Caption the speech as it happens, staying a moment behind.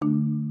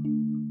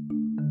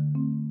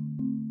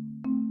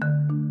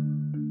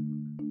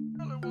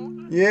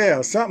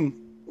Yeah, something.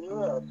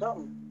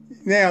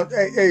 Now,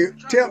 hey,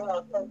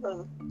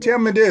 tell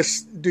me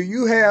this. Do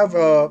you have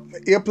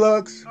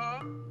earplugs?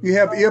 Huh? You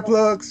have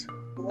earplugs?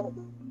 No,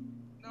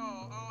 I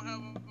don't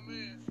have them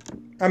in.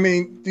 I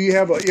mean, do you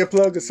have an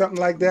earplug or something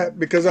like that?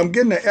 Because I'm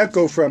getting an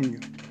echo from you.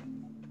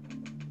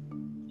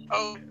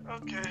 Oh,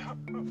 okay.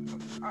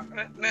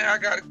 Now I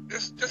got it.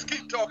 Just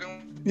keep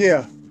talking.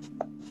 Yeah.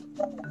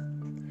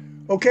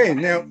 Okay,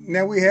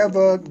 now we have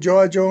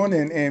George on,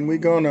 and we're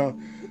going to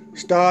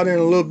start in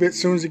a little bit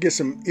soon as we get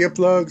some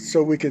earplugs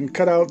so we can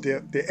cut out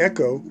the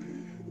echo.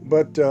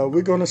 But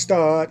we're going to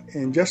start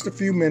in just a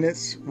few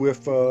minutes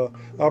with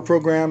our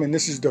program, and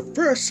this is the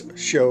first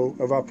show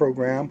of our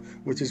program,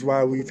 which is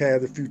why we've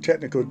had a few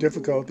technical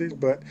difficulties.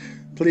 But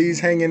please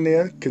hang in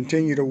there,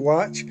 continue to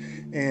watch,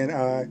 and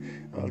I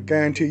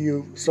guarantee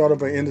you sort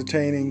of an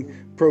entertaining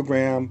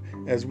program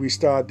as we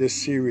start this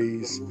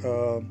series.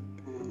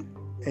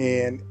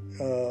 And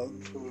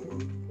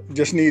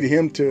just need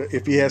him to,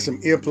 if he has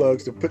some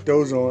earplugs, to put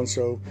those on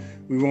so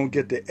we won't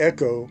get the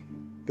echo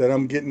that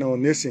I'm getting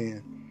on this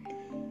end.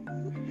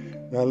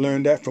 I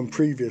learned that from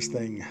previous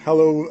thing.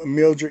 Hello,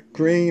 Mildred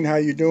Green. How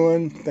you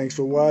doing? Thanks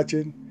for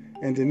watching.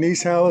 And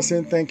Denise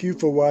Hallison, thank you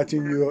for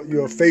watching.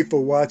 You're a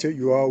faithful watcher.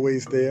 You're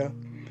always there.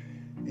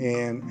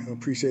 And I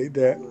appreciate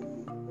that.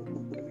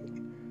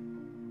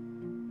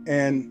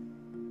 And,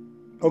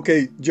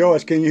 okay,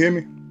 George, can you hear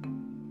me?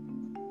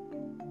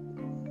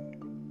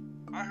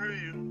 I hear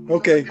you.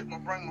 Okay.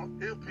 Bring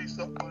my earpiece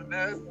up on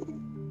that.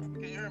 Can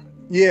you hear me?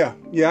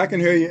 Yeah, I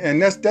can hear you.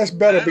 And that's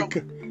better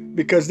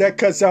because that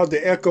cuts out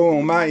the echo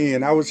on my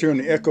end. I was hearing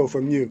the echo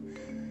from you.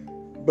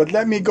 But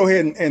let me go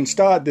ahead and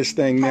start this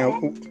thing now.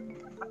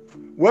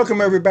 Welcome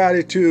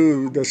everybody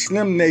to the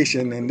Slim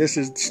Nation, and this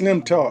is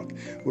Slim Talk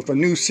with a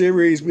new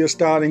series we're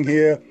starting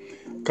here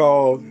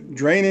called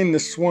Draining the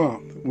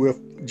Swamp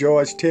with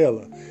George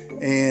Taylor.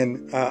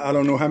 And I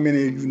don't know how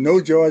many of you know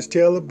George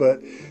Taylor,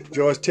 but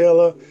George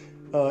Taylor,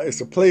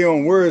 it's a play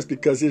on words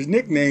because his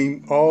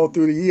nickname all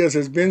through the years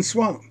has been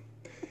Swamp.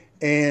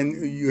 And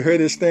you heard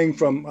this thing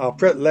from our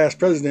last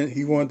president,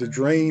 he wanted to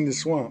drain the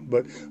swamp.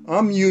 But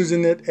I'm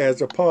using it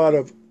as a part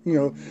of,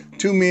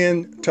 two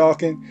men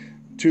talking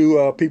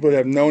to people that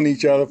have known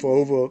each other for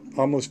over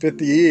almost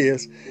 50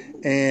 years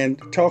and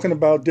talking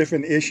about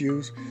different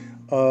issues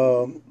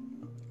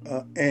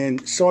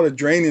and sort of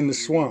draining the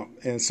swamp.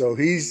 And so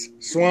he's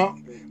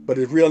Swamp, but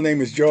his real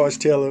name is George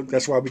Taylor.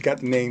 That's why we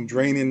got the name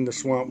Draining the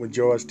Swamp with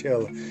George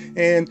Taylor.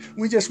 And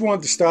we just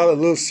wanted to start a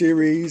little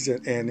series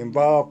and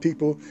involve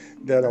people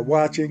that are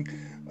watching.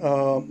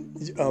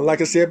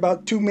 Like I said,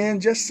 about two men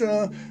just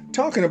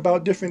talking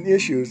about different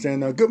issues.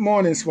 And good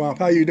morning, Swamp.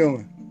 How you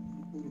doing?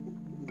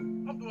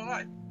 I'm doing all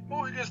right.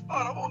 Before we get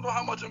started, I want to know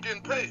how much I'm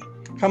getting paid.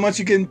 How much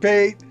you getting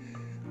paid?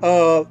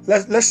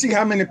 Let's see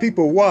how many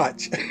people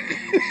watch.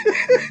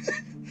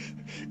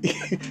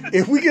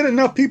 If we get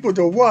enough people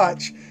to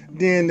watch,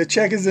 then the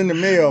check is in the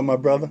mail, my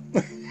brother.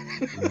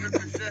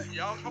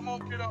 Y'all come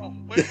on, get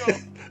on. Wake up.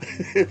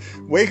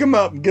 Wake them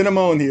up. Get them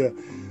on here.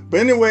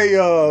 But anyway,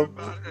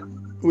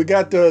 we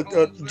got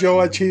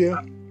George here.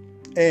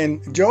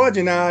 And George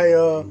and I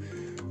are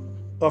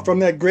from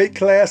that great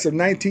class of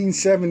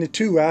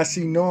 1972,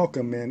 IC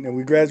Norcom. And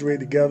we graduated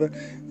together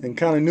and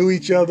kind of knew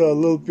each other a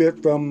little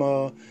bit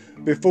from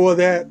before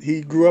that.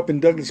 He grew up in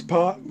Douglas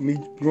Park, me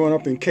growing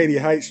up in Katy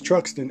Heights,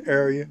 Truxton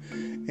area.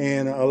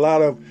 And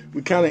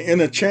we kind of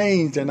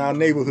interchanged in our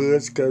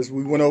neighborhoods because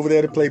we went over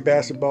there to play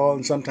basketball,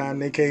 and sometimes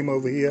they came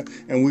over here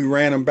and we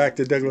ran them back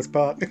to Douglas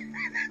Park.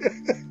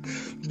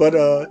 But,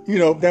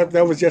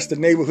 that was just the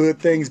neighborhood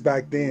things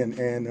back then.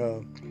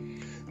 And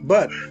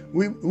but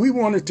we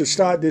wanted to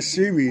start this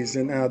series.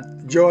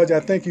 And George,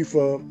 I thank you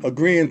for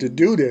agreeing to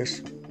do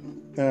this.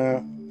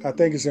 I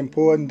think it's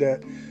important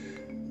that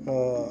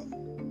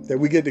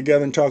we get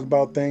together and talk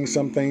about things,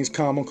 some things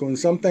comical and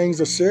some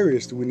things are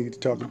serious that we need to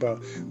talk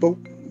about.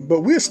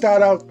 But we'll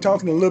start out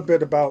talking a little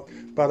bit about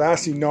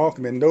IC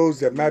Norcom, and those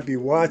that might be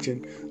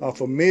watching are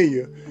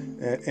familiar,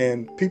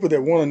 and people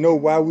that want to know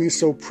why we're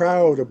so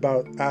proud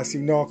about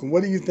IC Norcom.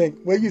 What do you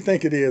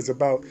think it is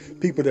about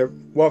people that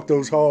walk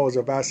those halls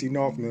of IC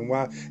Norcom, and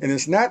why? And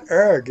it's not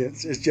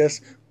arrogance, it's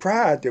just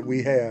pride that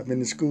we have in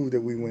the school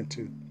that we went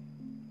to.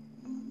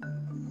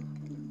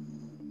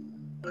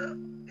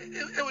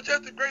 It was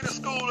just the greatest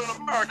school in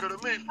America to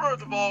me.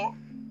 First of all,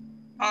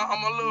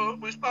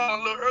 we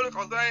started a little early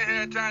because I ain't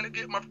had time to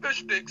get my fish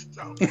sticks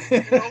out.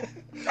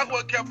 That's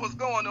what kept us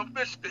going, them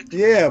fish sticks.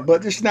 Yeah,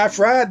 but it's not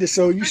Friday,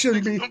 so you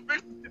shouldn't be.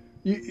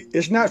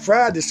 It's not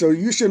Friday, so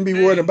you shouldn't be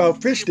worried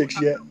about fish sticks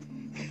yet.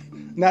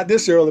 Not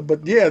this early,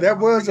 but yeah, that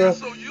was I'm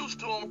so used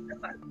to them.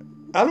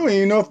 I don't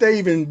even know if they're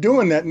even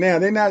doing that now.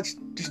 They're not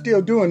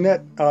still doing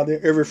that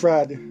every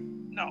Friday.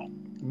 No.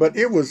 But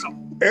it was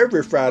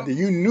every Friday.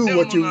 You knew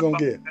what you were gonna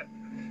get.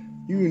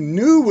 You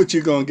knew what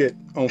you're gonna get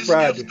on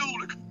Friday.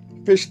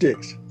 Fish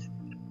sticks.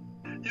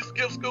 You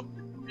skip school,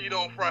 eat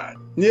on Friday.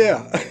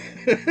 Yeah.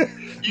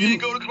 You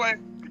didn't go to class,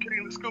 you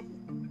came to school.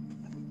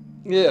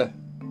 Yeah.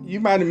 You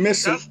might have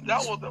missed it.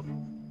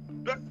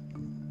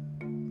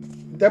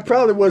 that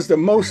probably was the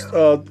most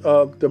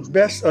the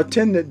best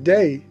attended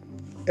day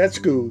at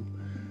school,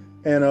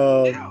 and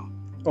Yeah.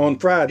 on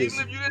Fridays.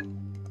 Even if you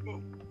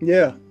didn't,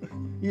 Yeah,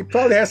 you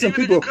probably had some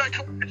even people. if you cut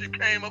class, you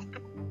came up.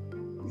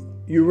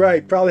 You're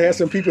right. Probably had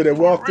some people that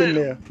walked in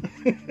real.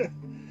 there.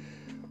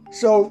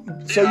 So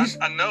Yeah,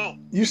 I know.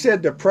 you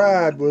said the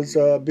pride was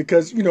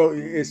because you know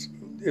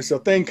it's a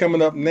thing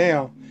coming up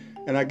now,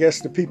 and I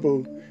guess the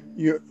people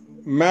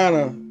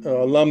minor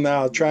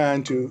alumni are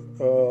trying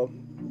to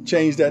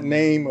change that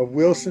name of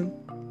Wilson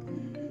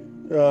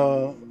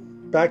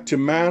back to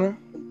minor.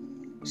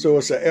 So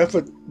it's an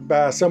effort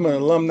by some of the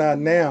alumni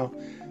now,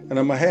 and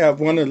I'm gonna have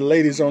one of the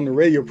ladies on the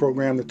radio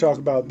program to talk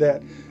about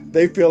that.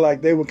 They feel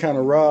like they were kind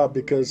of robbed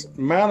because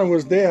minor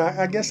was there.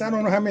 I guess I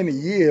don't know how many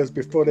years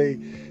before they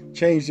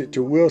changed it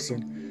to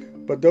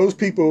Wilson, but those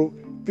people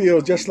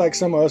feel just like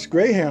some of us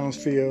Greyhounds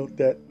feel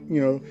that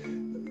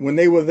when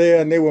they were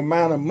there and they were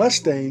minor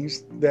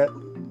Mustangs, that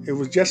it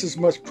was just as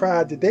much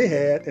pride that they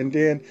had, and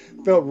then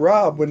felt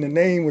robbed when the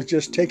name was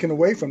just taken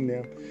away from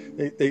them.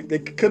 They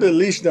could have at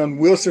least done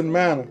Wilson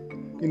Manor,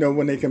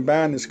 when they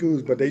combined the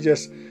schools, but they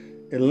just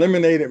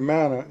eliminated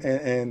Manor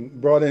and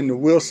brought in the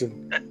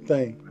Wilson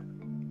thing.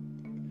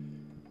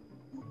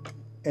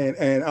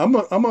 And I'm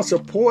gonna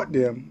support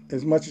them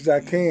as much as I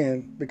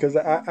can because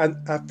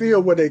I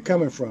feel where they're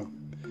coming from.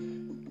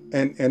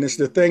 And it's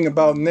the thing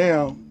about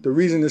now, the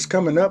reason it's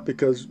coming up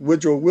because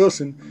Woodrow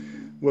Wilson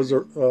was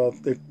a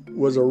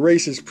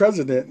racist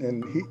president,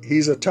 and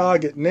he's a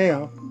target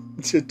now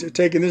to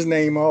taking his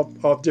name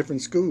off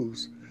different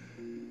schools.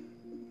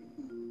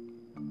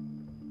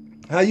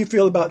 How you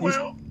feel about these?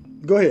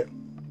 Go ahead.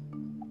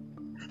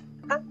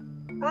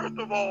 First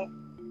of all,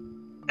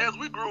 as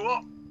we grew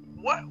up,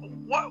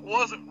 what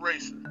wasn't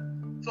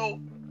racist? So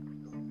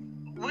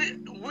we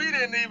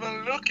didn't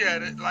even look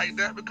at it like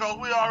that because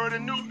we already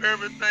knew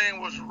everything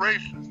was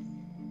racist.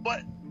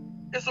 But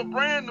it's a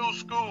brand new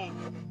school.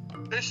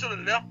 They should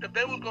have left. If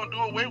they was going to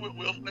do away with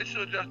Wilson, they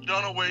should have just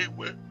done away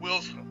with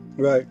Wilson.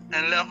 Right.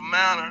 And left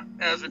Manor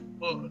as it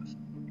was.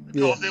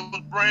 Because it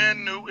was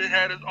brand new. It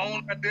had its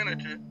own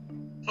identity.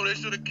 So they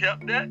should have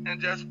kept that and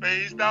just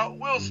phased out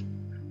Wilson.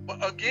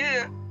 But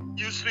again,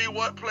 you see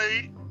what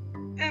played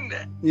in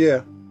that.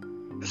 Yeah.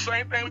 The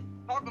same thing we were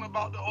talking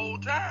about the whole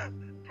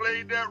time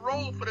played that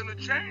role for them to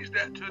change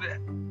that to that.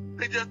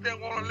 They just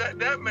didn't want to let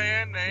that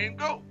man's name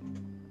go.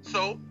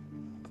 So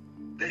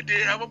they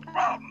did have a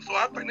problem. So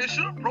I think they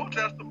should have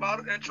protested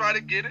about it and try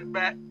to get it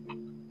back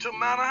to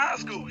Manor High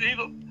School.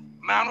 Either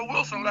Manor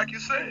Wilson, like you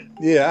said.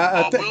 Yeah,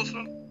 I think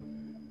Wilson.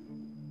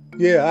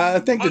 Yeah, I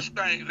think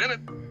Mustangs,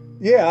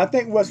 yeah, I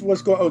think what's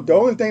going on, the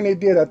only thing they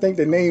did, I think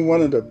they named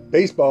one of the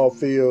baseball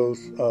fields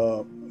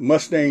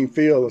Mustang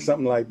Field or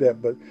something like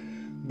that, but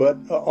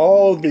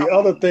all the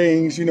other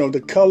things,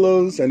 the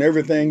colors and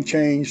everything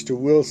changed to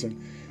Wilson.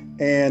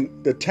 And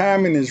the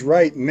timing is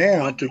right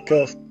now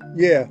because,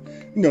 the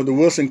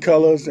Wilson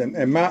colors and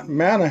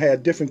Manor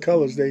had different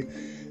colors.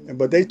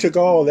 But they took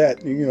all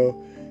that,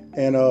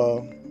 and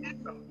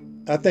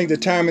I think the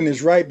timing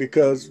is right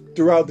because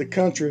throughout the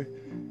country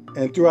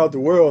and throughout the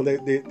world,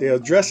 they're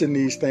addressing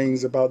these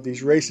things about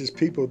these racist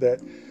people that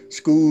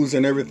schools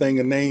and everything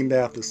are named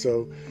after.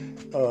 So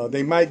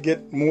they might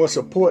get more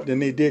support than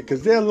they did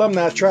because their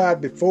alumni tried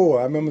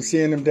before. I remember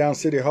seeing them down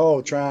City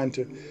Hall trying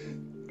to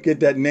get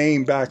that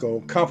name back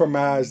or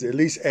compromise, at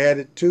least add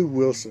it to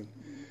Wilson,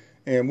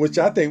 and which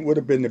I think would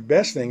have been the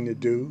best thing to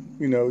do.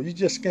 You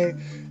just can't.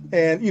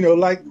 And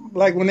like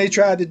when they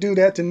tried to do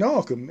that to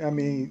Norcom, I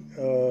mean,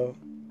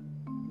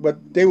 but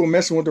they were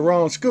messing with the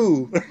wrong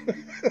school.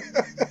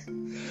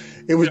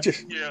 It was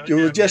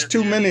just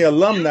too many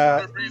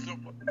alumni.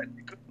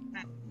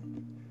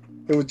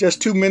 It was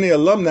just too many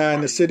alumni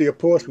in the city of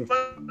Portsmouth.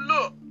 But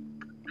look,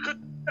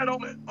 could that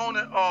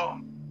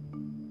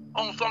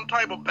on some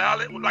type of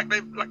ballot like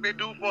they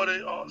do for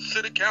the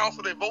city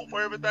council, they vote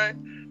for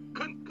everything.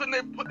 Couldn't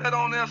they put that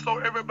on there so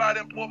everybody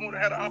in Portland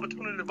had an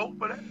opportunity to vote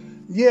for that?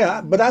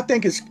 Yeah, but I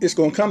think it's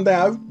going to come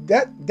down.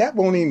 That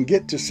won't even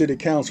get to city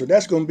council.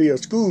 That's going to be a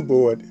school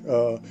board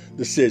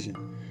decision.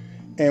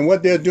 And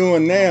what they're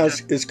doing now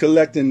is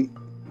collecting.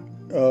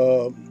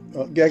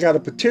 I got a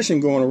petition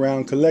going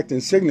around collecting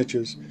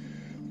signatures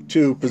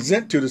to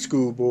present to the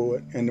school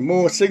board. And the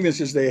more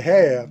signatures they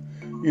have,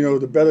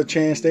 the better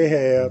chance they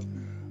have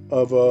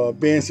of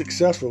being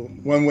successful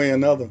one way or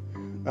another.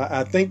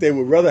 I think they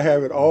would rather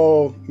have it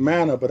all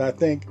Manor, but I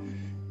think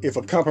if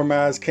a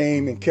compromise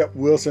came and kept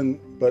Wilson,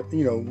 but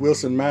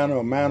Wilson Manor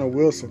or Manor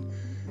Wilson,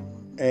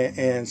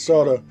 and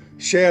sort of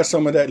share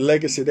some of that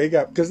legacy they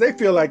got, because they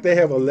feel like they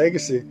have a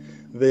legacy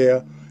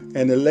there,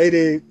 and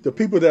the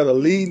people that are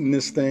leading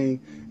this thing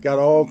got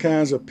all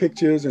kinds of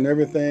pictures and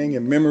everything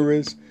and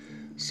memories.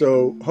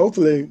 So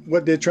hopefully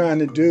what they're trying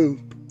to do,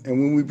 and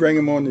when we bring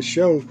them on the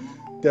show,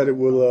 that it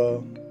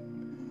will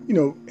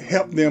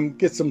help them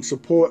get some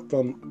support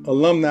from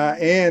alumni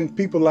and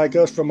people like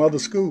us from other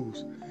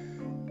schools.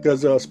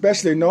 Because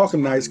especially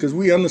Norcomites, because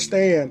we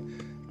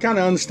kind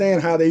of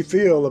understand how they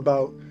feel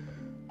about,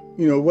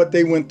 what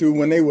they went through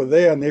when they were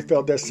there, and they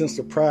felt that sense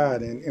of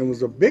pride, and it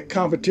was a big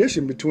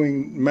competition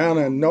between Mount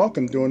and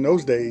Norcom during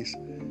those days.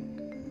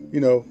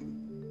 Well,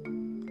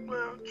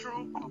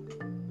 true.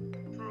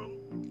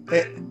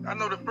 I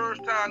know the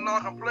first time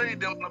Norcom played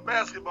them in a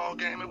basketball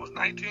game, it was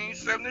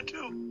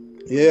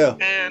 1972. Yeah.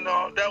 And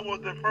that was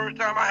the first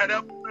time I had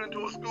ever been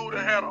into a school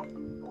that had a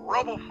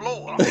rubber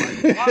floor.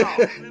 I'm like,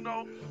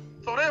 wow,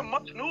 So they're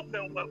much newer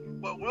than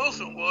what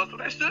Wilson was, so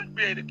they should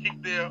be able to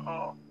keep their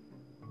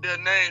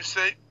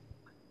namesake.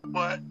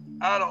 But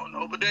I don't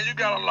know. But then you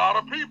got a lot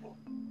of people,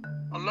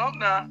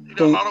 alumni. You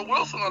got a lot of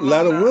Wilson alumni. A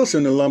lot of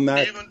Wilson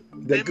alumni.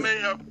 They may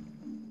have.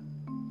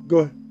 Go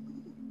ahead.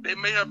 They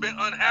may have been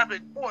unhappy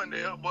going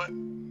there, but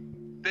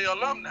they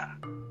alumni.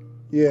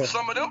 Yeah.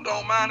 Some of them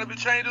don't mind if it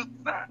changes or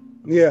not.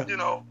 Yeah.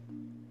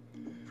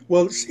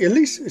 Well, at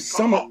least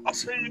some of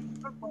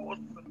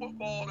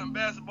football and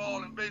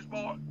basketball and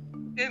baseball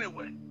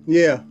anyway.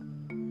 Yeah.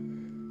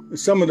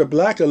 Some of the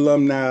black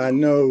alumni I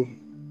know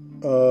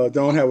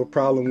don't have a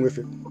problem with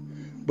it.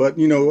 But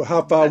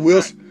how far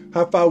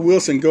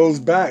Wilson goes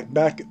back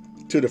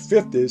to the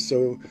 50s,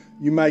 so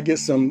you might get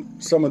some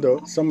of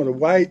the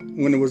white,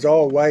 when it was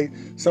all white,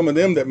 some of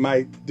them that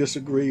might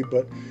disagree,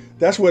 but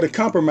that's where the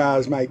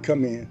compromise might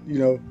come in,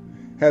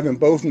 having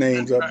both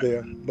names up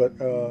there. But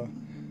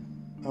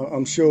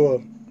I'm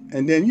sure,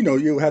 and then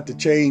you'll have to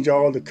change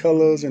all the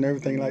colors and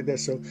everything like that.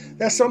 So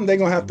that's something they're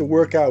gonna have to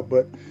work out.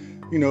 But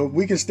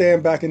we can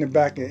stand back in the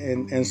back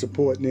and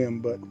support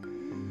them. But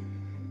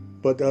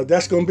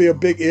that's gonna be a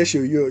big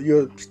issue.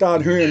 You'll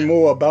start hearing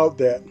more about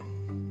that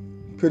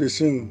pretty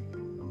soon.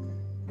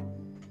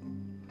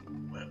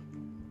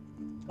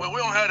 Well, we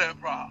don't have that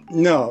problem.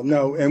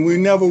 No, and we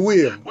never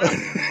will.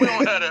 We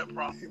don't have that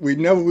problem. We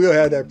never will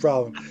have that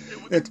problem.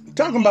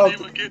 Talking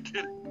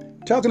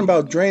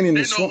about draining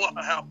the swamp.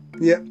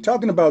 Yeah,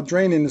 talking about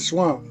draining the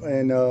swamp,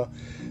 and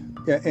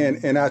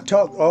I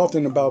talk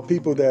often about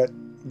people that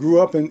grew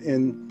up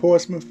in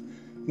Portsmouth,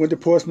 went to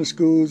Portsmouth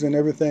schools and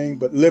everything,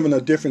 but live in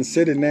a different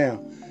city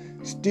now.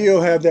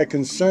 Still have that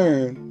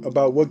concern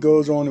about what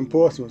goes on in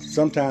Portsmouth,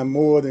 sometimes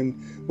more than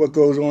what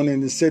goes on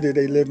in the city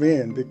they live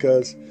in,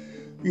 because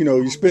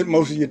you spent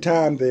most of your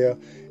time there,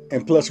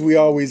 and plus we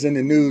always in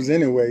the news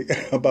anyway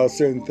about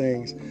certain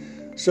things.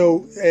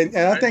 So, and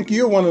I think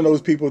you're one of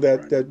those people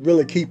that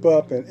really keep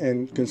up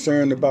and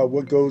concerned about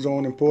what goes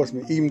on in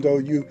Portsmouth, even though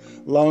you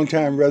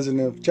longtime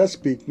resident of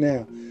Chesapeake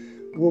now.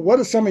 Well, what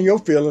are some of your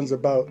feelings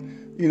about,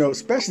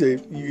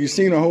 especially you've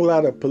seen a whole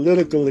lot of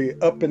politically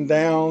up and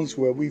downs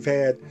where we've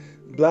had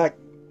black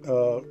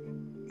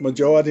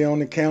majority on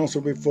the council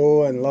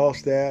before and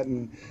lost that,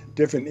 and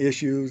different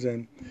issues,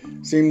 and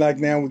seem like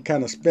now we're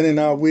kind of spinning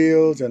our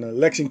wheels, and an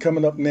election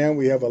coming up now,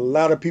 we have a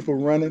lot of people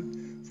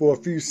running for a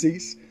few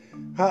seats.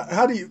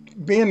 How do you,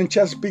 being in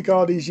Chesapeake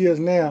all these years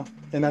now,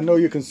 and I know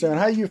you're concerned,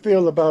 how do you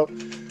feel about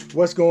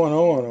what's going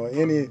on, or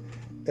any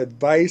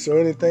advice or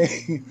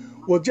anything?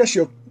 Well, just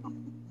your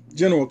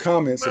general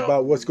comments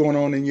about what's going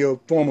on in your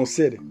former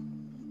city.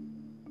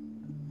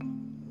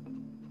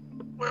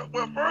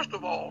 Well, first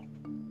of all,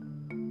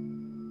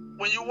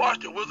 when you watch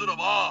The Wizard of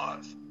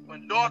Oz,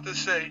 when Dorothy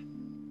say,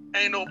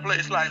 "Ain't no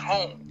place like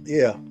home,"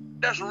 yeah,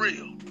 that's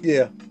real.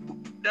 Yeah,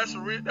 that's as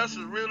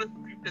real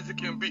as it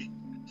can be.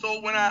 So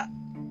when I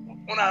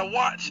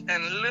watch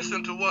and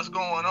listen to what's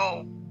going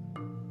on,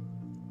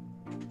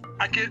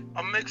 I get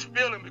a mixed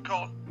feeling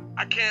because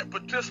I can't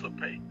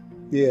participate.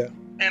 Yeah,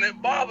 and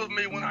it bothers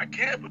me when I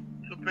can't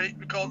participate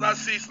because I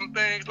see some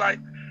things like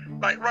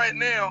right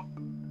now,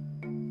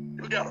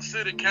 we got a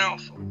city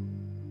council.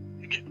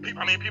 People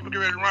get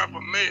ready to run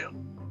for mayor.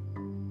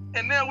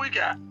 And then we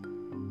got,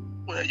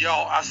 well,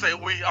 y'all, I say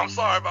we. I'm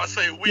sorry if I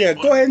say we. Yeah,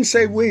 go ahead and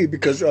say we,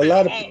 because a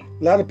lot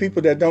of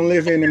people that don't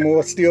live here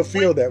anymore still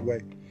feel that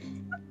way.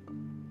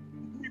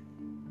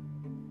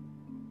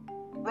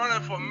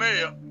 Running for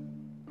mayor,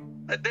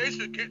 that they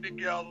should get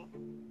together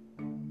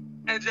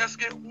and just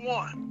get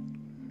one.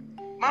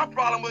 My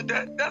problem with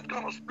that's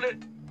gonna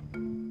split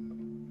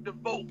the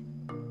vote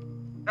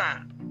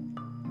time.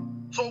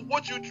 So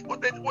what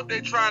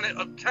they trying to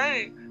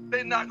obtain,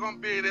 they're not gonna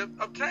be able to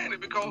obtain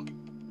it, because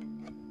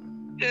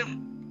if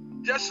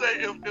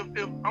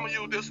I'm gonna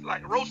use this,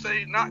 like Roe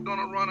say he's not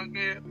gonna run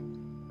again,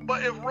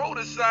 but if Roe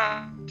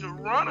decides to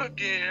run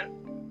again,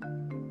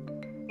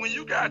 when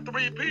you got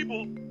three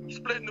people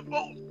splitting the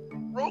votes,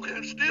 Roe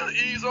can still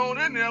ease on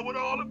in there with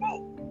all the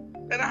votes.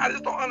 And I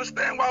just don't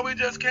understand why we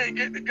just can't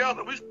get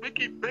together. We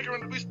keep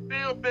bickering, we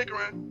still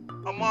bickering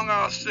among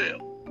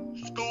ourselves,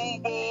 school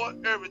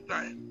board,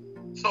 everything.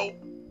 So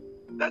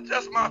that's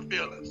just my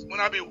feelings when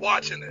I be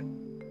watching it.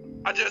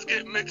 I just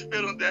get mixed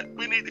feelings that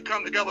we need to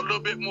come together a little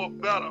bit more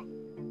better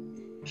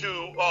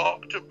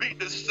to beat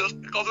this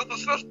system, because it's a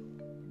system.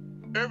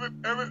 Every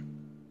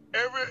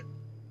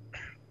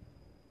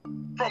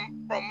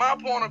from my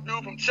point of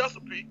view, from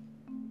Chesapeake,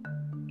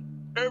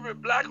 every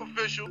black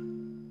official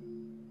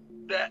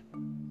that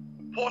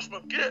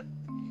Portsmouth get,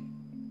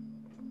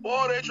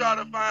 boy, they try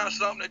to find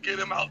something to get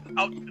him out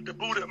to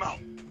boot him out.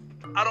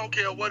 I don't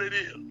care what it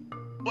is.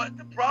 But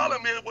the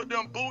problem is with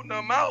them booting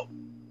them out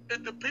is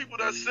the people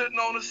that's sitting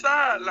on the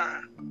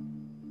sideline.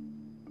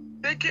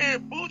 They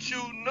can't boot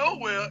you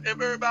nowhere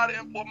if everybody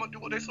in Portland do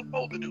what they're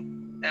supposed to do.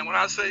 And when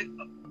I say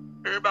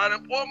everybody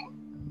in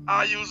Portland,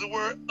 I use the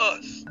word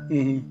us.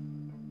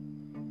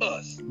 Mm-hmm.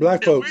 Us.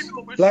 Black folks.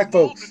 Black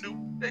folks. To do,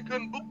 they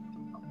couldn't boot.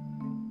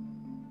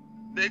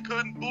 They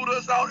couldn't boot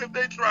us out if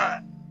they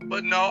tried.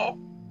 But no,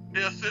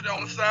 they'll sit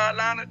on the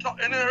sideline and talk.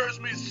 And it hurts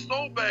me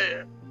so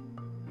bad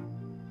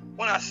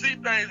when I see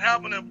things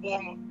happen in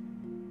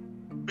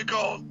Portland,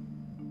 because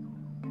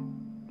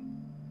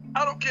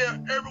I don't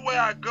care, everywhere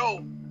I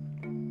go,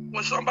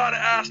 when somebody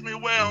asks me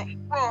where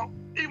I'm from,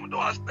 even though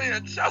I stay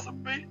in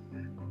Chesapeake,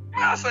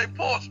 I say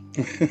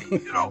Portsmouth.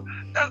 You know,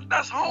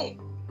 that's home.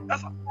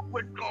 That's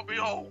always gonna be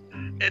home.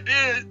 And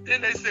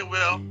then they say,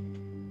 well,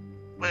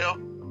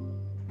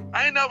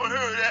 I ain't never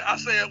heard that. I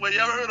said, well, you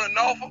ever heard of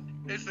Norfolk?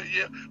 They said,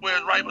 yeah, well,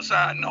 it's right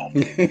beside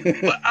Norfolk.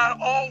 But I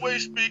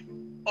always speak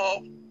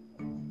of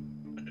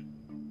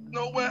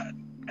nowhere,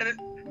 and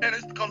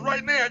it's because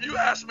right now, if you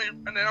ask me,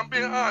 and then I'm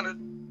being honest,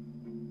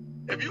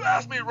 if you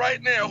ask me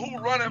right now who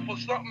running for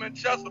something in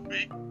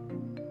Chesapeake,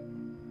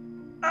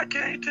 I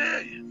can't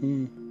tell you.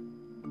 Mm.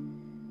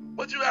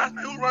 But you ask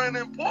me who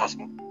running in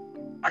Portsmouth,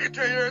 I can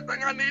tell you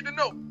everything I need to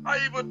know.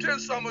 I even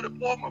attend some of the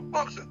Portsmouth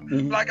functions,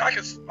 Mm-hmm. like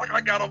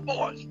I got a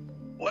voice.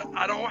 Well,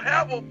 I don't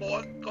have a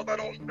voice because I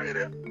don't stay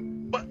there.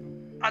 But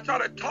I try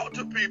to talk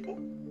to people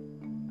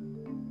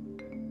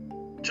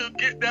to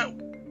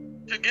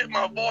get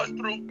my voice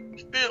through.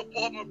 Still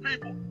Portsmouth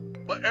people,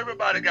 but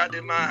everybody got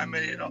their mind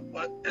made up.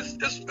 But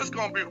it's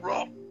gonna be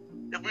rough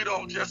if we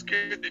don't just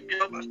get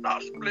together and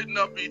stop splitting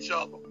up each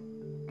other.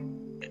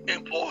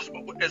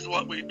 Enforcement is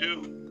what we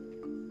do,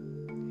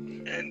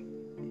 and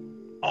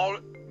all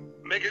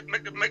make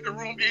the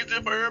room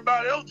easier for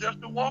everybody else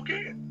just to walk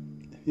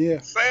in.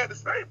 Yeah. Sad to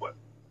say, but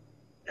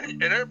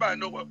and everybody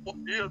know what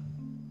is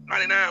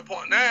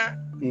 99.9.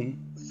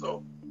 Mm-hmm.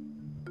 So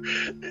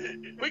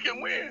we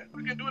can win.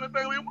 We can do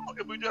anything we want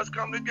if we just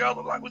come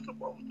together like we're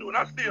supposed to. And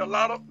I see a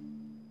lot of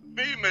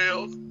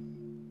females,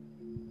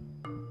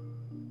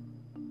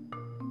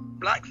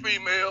 black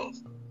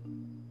females,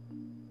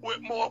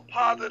 with more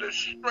positive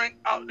strength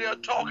out there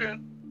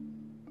talking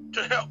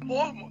to help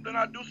Portsmouth than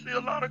I do see a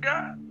lot of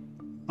guys,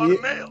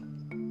 other males.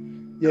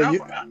 Yeah,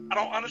 I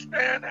don't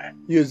understand that.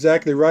 You're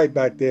exactly right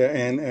back there.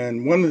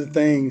 And one of the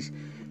things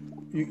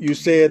you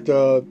said,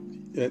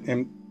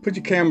 and put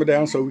your camera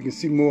down so we can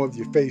see more of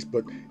your face.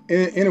 But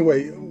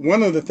anyway,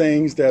 one of the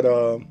things that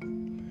the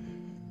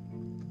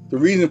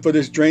reason for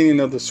this draining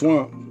of the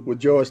swamp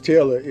with George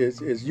Taylor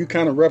is you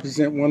kind of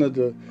represent one of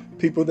the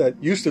people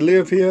that used to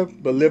live here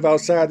but live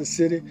outside the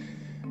city,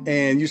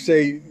 and you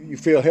say you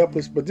feel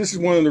helpless. But this is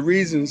one of the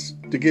reasons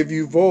to give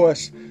you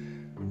voice,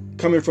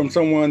 coming from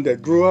someone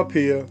that grew up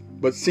here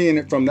but seeing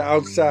it from the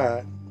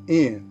outside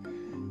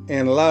in.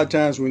 And a lot of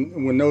times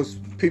when those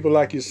people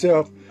like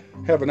yourself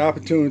have an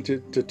opportunity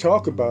to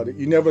talk about it,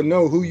 you never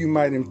know who you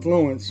might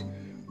influence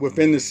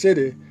within the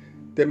city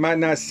that might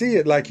not see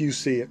it like you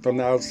see it from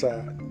the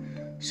outside.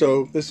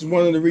 So this is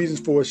one of the reasons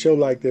for a show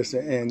like this.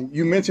 And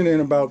you mentioning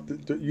about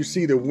you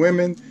see the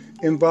women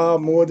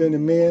involved more than the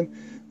men,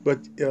 but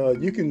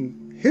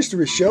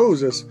history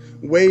shows us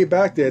way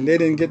back there, and they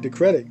didn't get the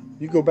credit.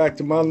 You go back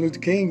to Martin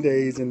Luther King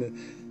days in the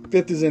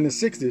 50s and the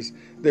 60s,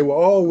 there were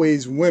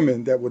always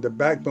women that were the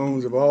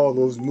backbones of all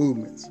those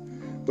movements.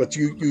 But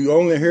you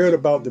only heard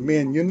about the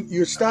men.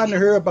 You're starting to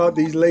hear about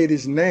these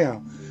ladies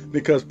now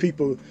because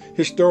people,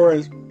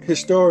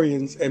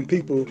 historians and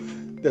people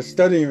that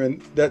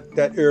studying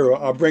that era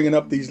are bringing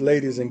up these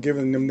ladies and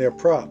giving them their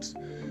props.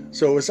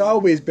 So it's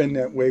always been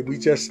that way. We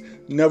just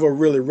never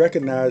really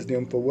recognized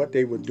them for what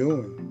they were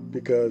doing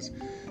because,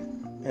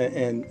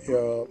 and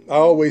I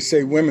always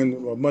say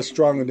women are much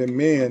stronger than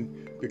men,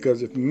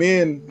 because if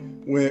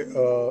men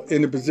were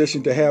in a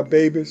position to have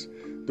babies,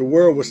 the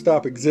world would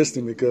stop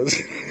existing, because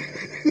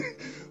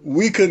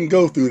we couldn't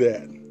go through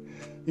that,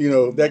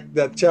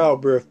 that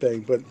childbirth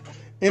thing. But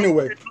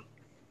anyway.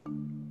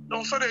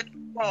 Don't say that.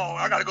 Oh,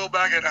 I got to go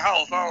back in the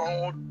house. I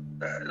don't want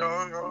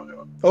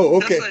that. Oh,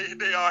 okay. Just say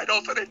they are.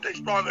 Don't say they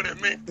stronger than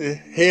me. The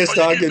head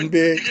start getting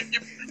big.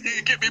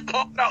 You get me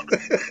pumped out.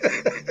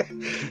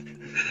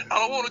 I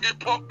don't want to get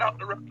pumped out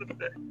the rest of the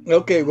day.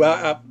 Okay,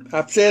 well,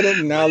 I've said it,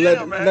 and I'll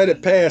let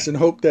it pass and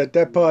hope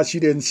that part she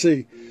didn't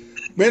see.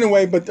 But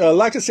anyway,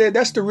 like I said,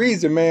 that's the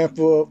reason, man,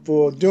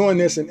 for doing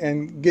this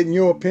and getting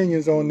your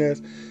opinions on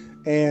this.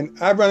 And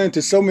I run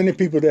into so many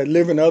people that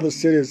live in other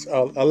cities.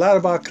 A lot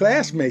of our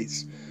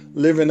classmates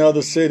live in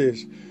other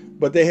cities,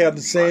 but they have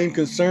the same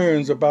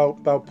concerns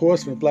about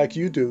Portsmouth like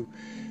you do.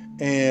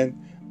 And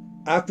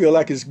I feel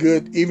like it's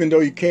good, even though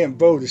you can't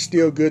vote, it's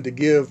still good to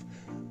give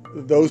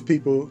those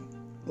people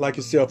like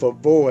yourself a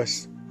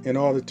voice in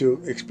order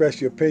to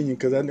express your opinion,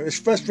 because I know it's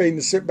frustrating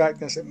to sit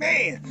back and say,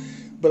 man,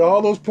 but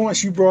all those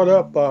points you brought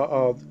up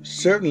are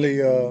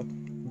certainly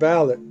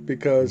valid,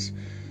 because,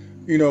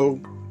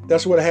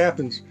 that's what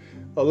happens.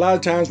 A lot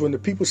of times when the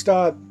people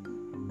start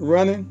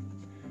running,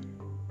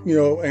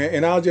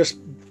 and I'll just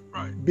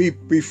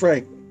be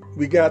frank,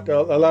 we got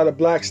a lot of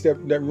blacks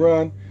that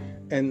run,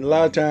 And a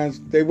lot of times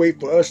they wait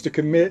for us to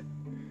commit,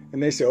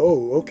 and they say,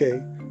 "Oh,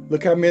 okay,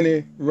 look how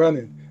many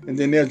running," and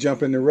then they'll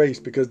jump in the race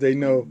because they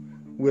know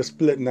we're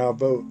splitting our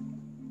vote,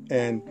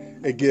 and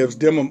it gives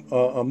them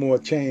a more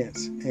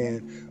chance.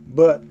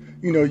 But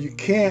you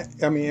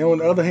can't. I mean, on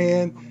the other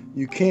hand,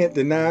 you can't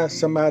deny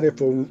somebody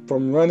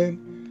from running.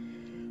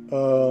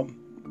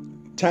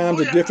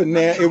 Times are different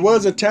now. It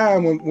was a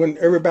time when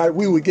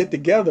we would get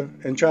together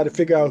and try to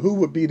figure out who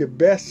would be the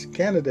best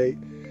candidate,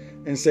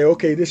 and say,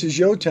 "Okay, this is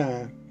your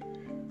time."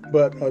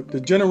 But the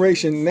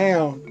generation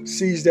now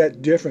sees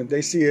that different.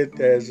 They see it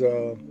as,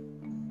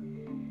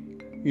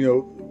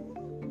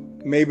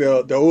 maybe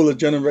the older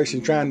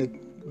generation trying to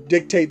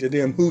dictate to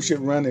them who should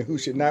run and who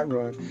should not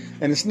run.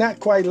 And it's not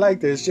quite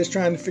like that. It's just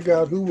trying to figure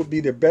out who would be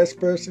the best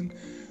person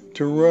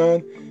to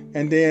run.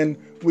 And then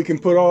we can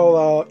put all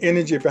our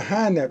energy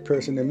behind that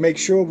person and make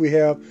sure we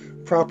have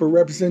proper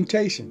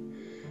representation.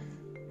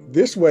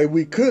 This way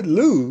we could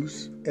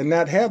lose and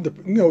not have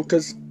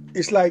because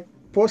it's like,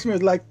 Portsmouth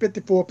is like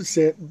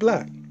 54%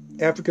 black,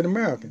 African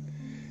American.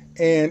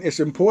 And it's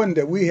important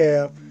that we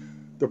have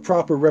the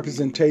proper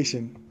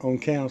representation on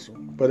council.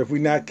 But if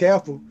we're not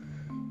careful,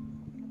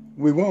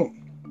 we won't.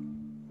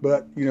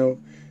 But,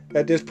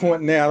 at this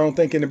point now, I don't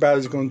think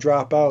anybody's going to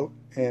drop out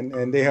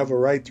and they have a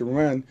right to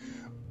run.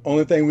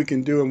 Only thing we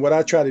can do, and what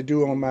I try to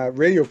do on my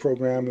radio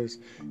program, is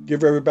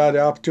give everybody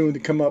the opportunity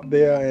to come up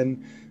there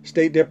and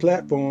state their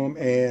platform,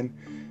 and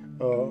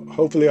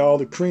hopefully all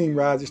the cream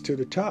rises to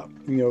the top,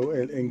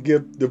 and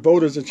give the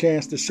voters a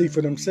chance to see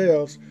for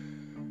themselves,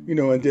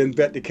 and then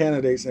vet the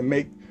candidates and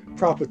make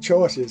proper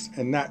choices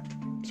and not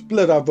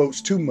split our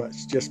votes too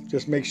much.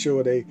 Just make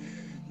sure they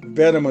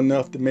vet them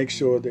enough to make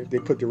sure that they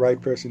put the right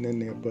person in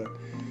there. But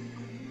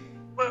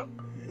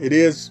it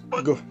is.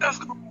 But that's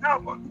going to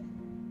happen.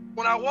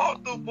 When I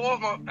walk through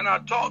Portsmouth and I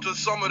talk to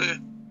some of the,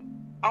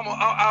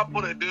 I'll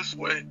put it this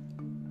way.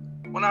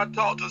 When I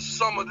talk to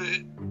some of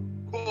the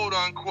quote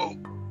unquote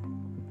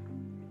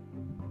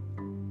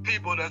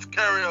people that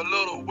carry a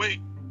little weight,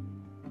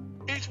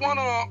 each one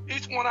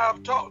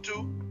I've talked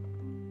to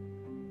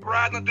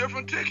riding a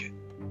different ticket.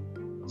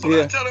 So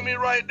that's telling me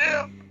right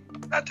there,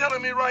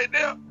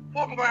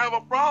 Portland gonna have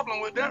a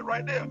problem with that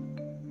right there.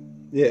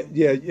 Yeah,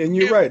 and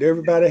you're right.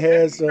 Everybody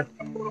has a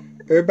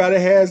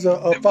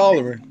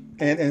following,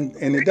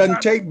 and it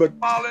doesn't take but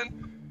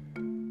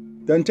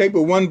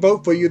one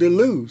vote for you to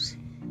lose.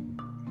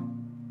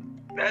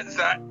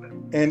 Exactly.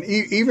 And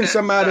even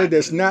somebody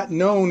that's not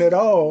known at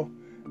all,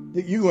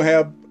 you're going to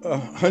have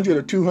 100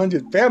 or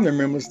 200 family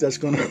members that's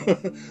going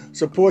to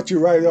support you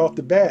right off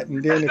the bat.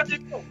 And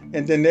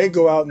then they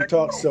go out and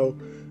talk. So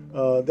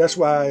that's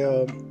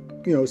why,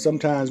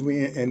 sometimes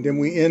we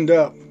end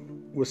up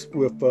with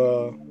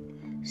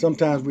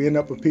sometimes we end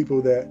up with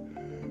people that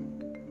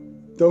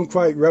don't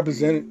quite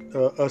represent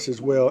us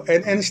as well.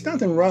 And it's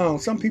nothing wrong.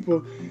 Some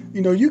people,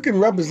 you can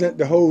represent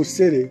the whole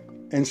city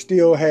and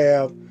still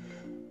have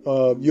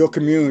your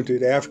community,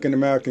 the African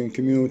American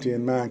community,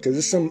 in mind, because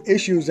there's some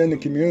issues in the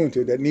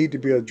community that need to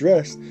be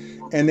addressed,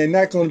 and they're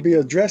not going to be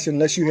addressed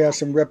unless you have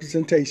some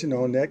representation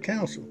on that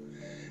council.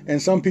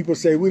 And some people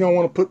say we don't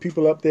want to put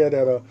people up there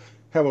that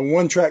have a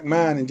one-track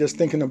mind and just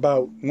thinking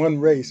about one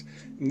race,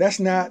 and that's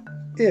not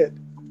it.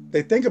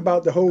 They think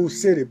about the whole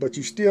city, but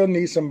you still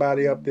need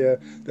somebody up there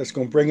that's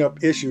going to bring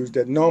up issues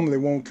that normally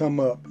won't come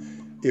up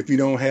if you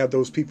don't have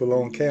those people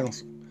on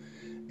council.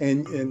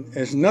 And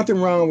there's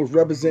nothing wrong with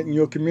representing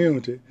your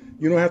community.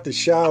 You don't have to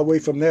shy away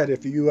from that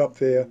if you're up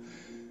there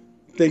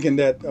thinking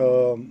that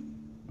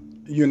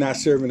you're not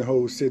serving the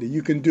whole city.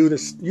 You can do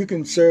this. You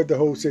can serve the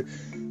whole city.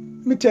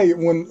 Let me tell you,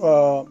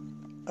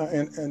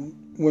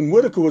 when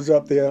Whitaker was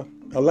up there,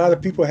 a lot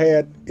of people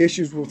had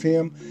issues with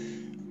him,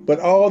 but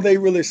all they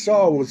really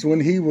saw was when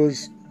he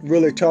was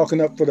really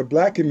talking up for the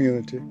black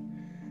community.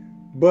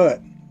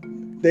 But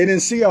they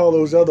didn't see all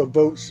those other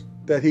votes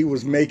that he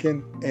was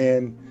making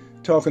and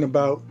talking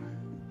about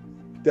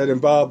that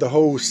involved the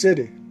whole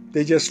city.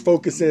 They just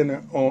focused in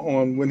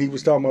on when he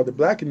was talking about the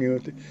black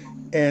community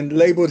and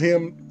labeled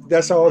him,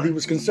 that's all he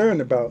was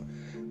concerned about.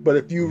 But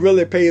if you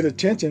really paid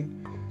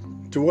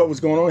attention to what was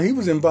going on, he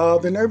was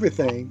involved in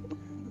everything.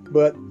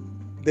 But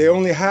they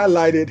only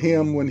highlighted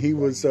him when he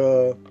was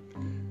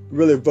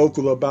really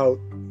vocal about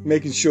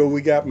making sure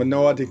we got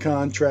minority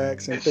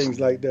contracts and things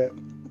like that.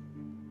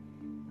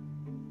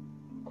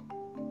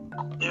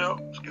 Yeah,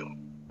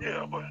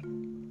 but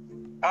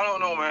I don't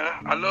know, man.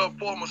 I love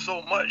Portland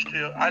so much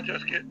till I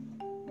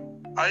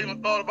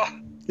even thought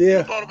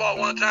about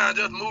one time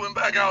just moving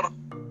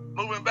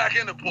back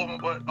into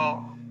Portland, but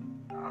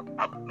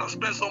I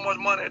spent so much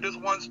money at this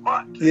one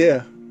spot.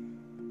 Yeah.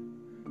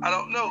 I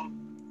don't know.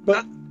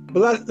 But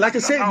like I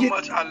said, how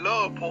much I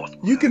love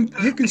Portsmouth. You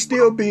can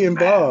still be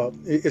involved.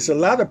 It's a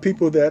lot of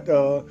people that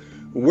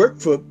work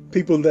for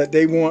people that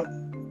they want,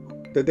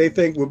 that they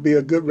think would be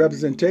a good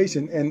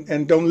representation,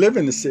 and don't live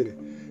in the city,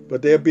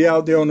 but they'll be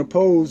out there on the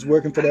polls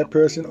working for that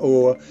person.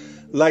 Or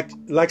like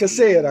I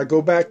said, I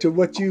go back to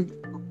what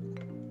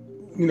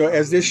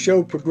as this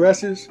show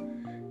progresses,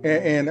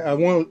 and I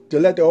want to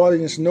let the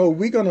audience know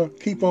we're gonna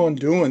keep on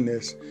doing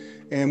this,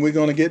 and we're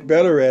going to get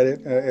better at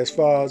it as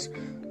far as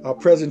our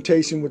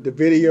presentation with the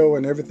video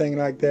and everything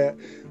like that.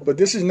 But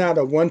this is not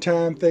a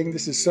one-time thing.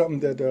 This is something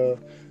that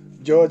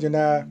George and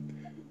I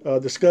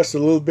discussed a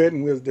little bit,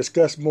 and we'll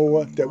discuss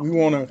more, that we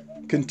want to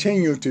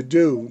continue to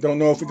do. Don't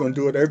know if we're going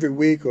to do it every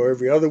week or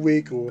every other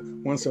week or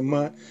once a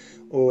month,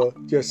 or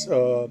just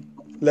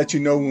let you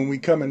know when we're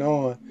coming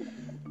on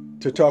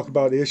to talk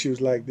about issues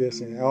like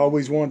this. And I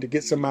always wanted to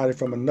get somebody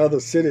from another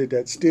city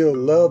that still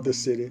love the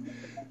city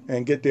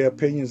and get their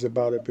opinions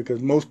about it,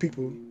 because most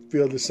people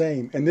feel the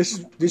same. And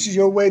this is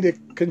your way to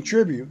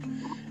contribute.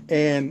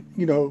 And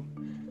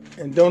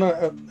and don't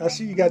I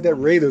see you got that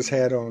Raiders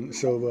hat on,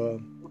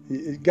 so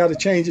you got to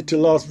change it to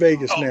Las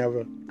Vegas now.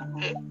 Bro.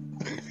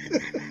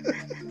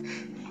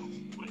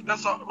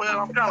 That's all, well,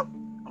 I'm kind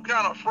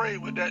of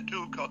afraid with that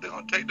too, because they're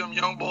gonna take them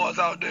young boys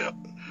out there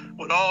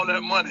with all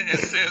that money in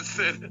Sin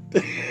City.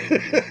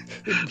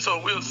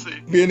 So we'll see.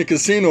 Be in the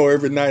casino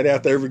every night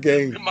after every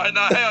game. We might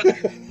not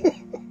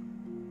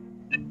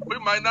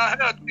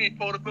have team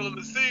for the middle of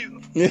the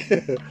season.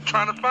 Yeah.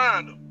 Trying to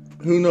find them.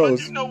 Who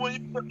knows? But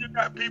when you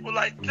got people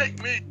like,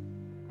 take me.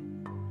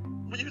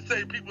 When you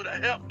say people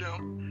that help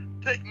them,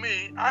 take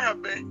me. I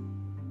have been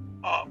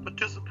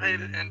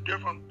participated in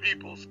different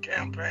people's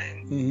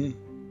campaigns.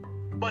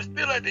 Mm-hmm. But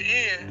still at the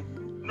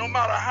end, no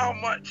matter how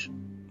much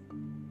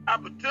I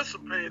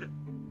participated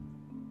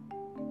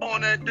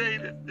on that day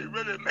to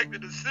really make the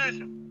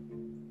decision,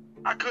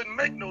 I couldn't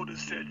make no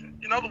decision.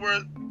 In other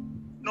words,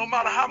 no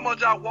matter how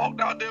much I walked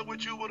out there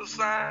with you with a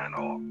sign,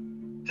 or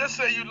just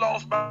say you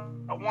lost by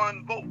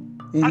one vote.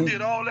 Mm-hmm. I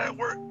did all that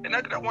work, and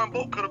that one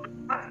vote could have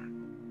been mine.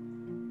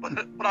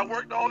 But I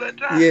worked all that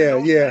time.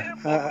 Yeah.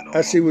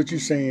 I see what you're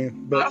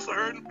saying. But that's a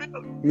hurting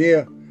feeling.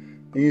 Yeah.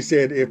 And you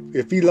said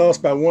if he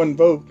lost by one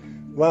vote,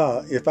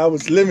 wow, if I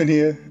was living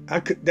here,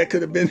 that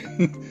could have been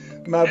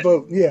my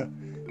vote. Yeah,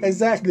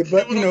 exactly.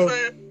 But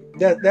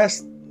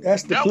that's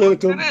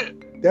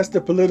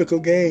the political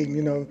game.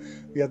 You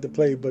have to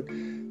play. But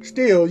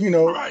still,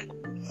 right.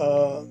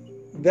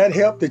 That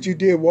help that you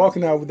did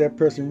walking out with that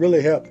person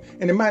really helped.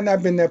 And it might not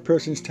have been that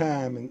person's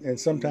time. And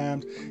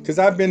sometimes, because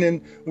I've been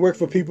in work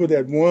for people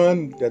that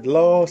won, that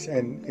lost,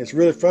 and it's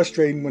really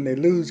frustrating when they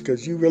lose,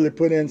 because you really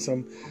put in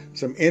some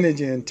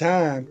energy and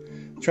time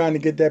trying to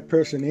get that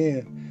person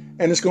in.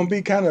 And it's going to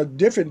be kind of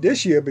different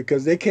this year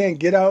because they can't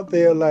get out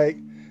there like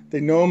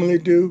they normally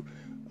do.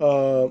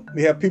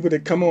 We have people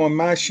that come on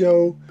my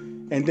show,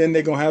 and then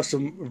they're going to have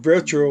some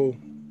virtual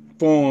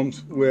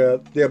forums where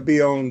they'll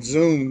be on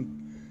Zoom,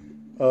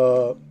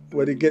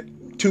 where they get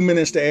 2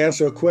 minutes to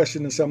answer a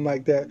question or something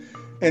like that.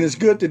 And it's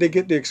good that they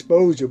get the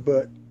exposure.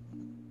 But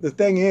the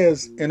thing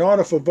is, in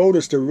order for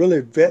voters to really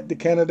vet the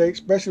candidates,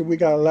 especially we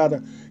got a lot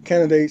of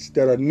candidates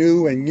that are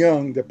new and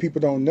young that people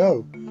don't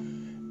know.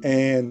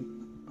 And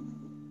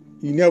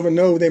you never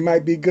know, they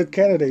might be good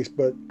candidates,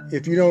 but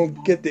if you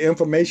don't get the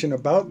information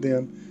about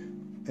them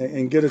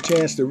and get a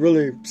chance to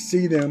really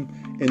see them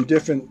in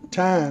different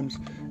times,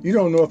 you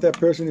don't know if that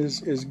person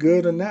is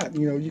good or not.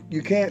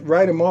 You can't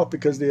write them off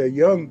because they're a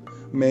young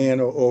man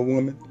or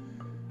woman,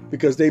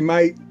 because they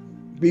might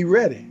be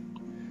ready.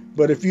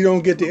 But if you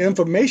don't get the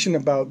information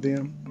about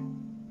them,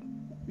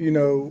 you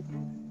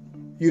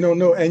don't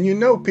know.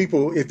 And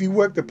people, if you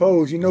work the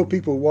polls,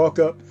 people walk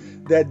up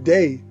that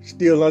day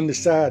still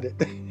undecided.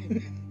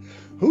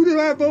 Who do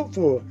I vote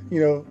for?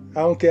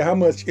 I don't care how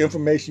much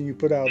information you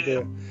put out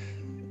there.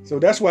 So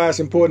that's why it's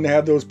important to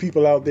have those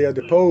people out there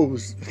to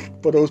pose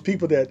for those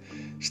people that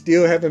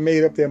still haven't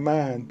made up their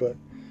mind. But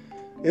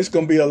it's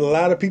going to be a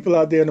lot of people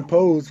out there in the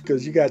polls,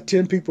 because you got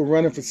 10 people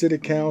running for city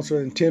council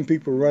and 10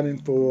 people running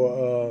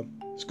for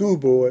school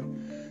board.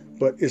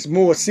 But it's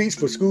more seats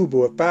for school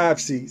board, 5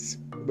 seats.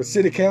 But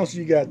city council,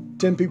 you got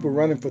 10 people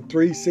running for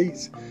 3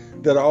 seats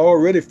that are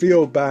already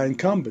filled by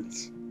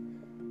incumbents.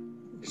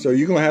 So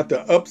you're going to have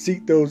to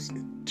upseat those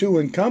 2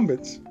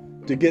 incumbents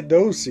to get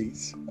those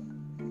seats.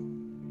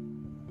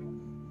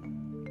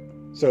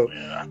 So,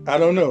 I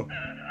don't know.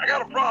 I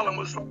got a problem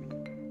with something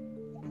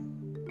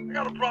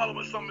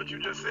that you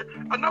just said.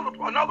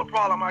 Another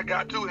problem I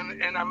got too,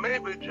 and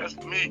maybe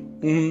just me.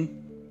 Mm-hmm.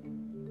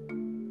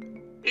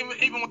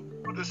 Even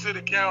with the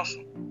city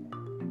council,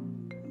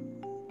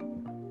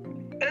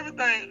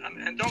 everything,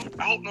 and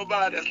I hope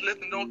nobody that's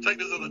listening don't take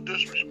this as a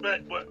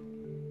disrespect, but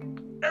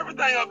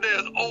everything up there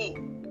is old.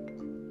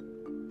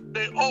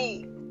 They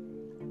old,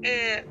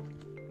 and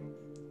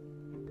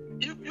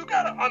you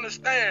gotta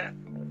understand.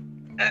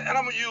 And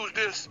I'm gonna use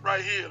this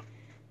right here.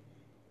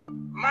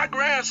 My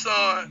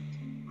grandson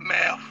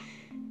math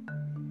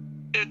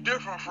is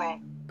different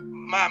from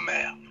my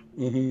math.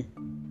 Mm-hmm.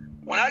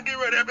 When I get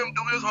ready to have him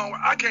do his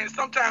homework, I can't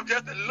sometimes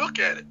just to look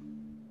at it.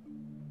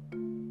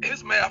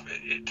 His math,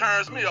 it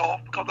turns me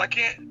off because I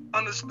can't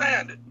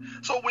understand it.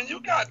 So when you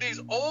got these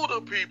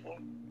older people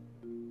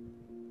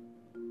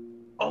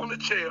on the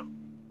chair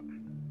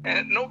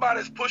and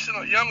nobody's pushing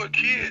a younger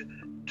kid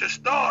to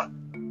start,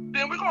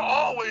 then we're going to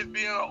always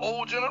be in an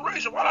old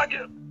generation. Why not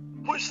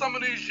push some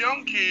of these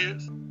young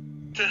kids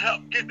to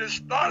help get this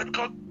started?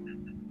 Because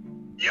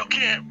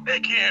they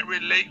can't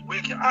relate.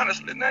 We can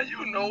honestly, now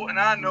you know and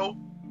I know,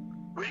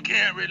 we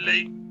can't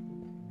relate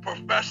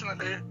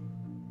professionally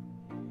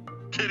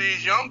to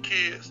these young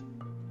kids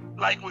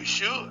like we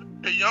should.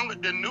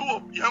 The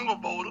newer, younger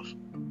voters,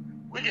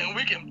 we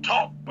can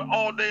talk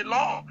all day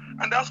long,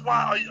 and that's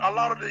why a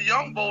lot of the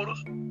young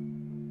voters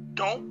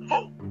don't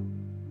vote.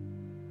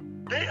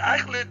 They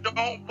actually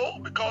don't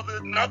vote because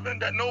there's nothing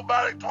that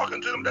nobody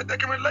talking to them that they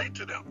can relate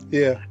to them.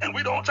 Yeah. And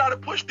we don't try to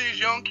push these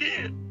young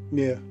kids.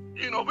 Yeah.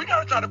 We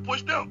gotta try to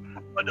push them.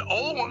 But the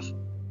old ones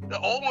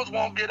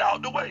won't get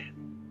out the way.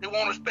 They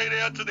want to stay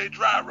there till they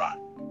dry rot.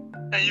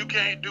 And you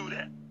can't do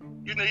that.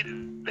 They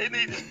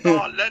need to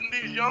start letting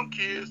these young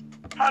kids,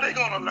 how they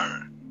gonna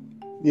learn?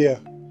 Yeah.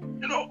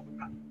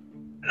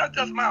 That's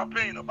just my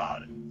opinion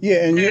about it.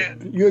 Yeah, and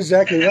you're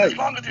exactly right. As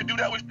long as you do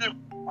that, we still.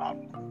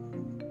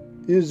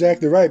 You're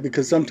exactly right,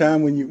 because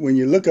sometimes when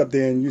you look up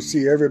there and you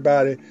see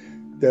everybody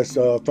that's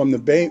from the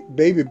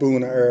baby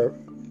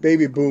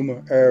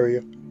boomer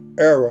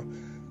era,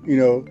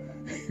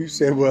 you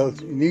say, well,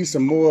 you need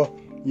some more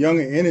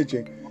younger energy,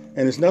 and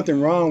there's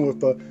nothing wrong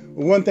with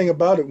one thing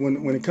about it.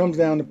 When it comes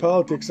down to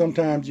politics,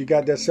 sometimes you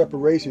got that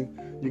separation.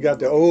 You got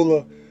the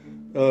older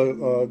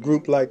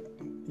group like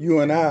you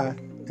and I,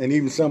 and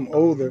even some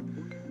older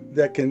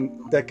that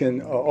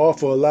can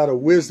offer a lot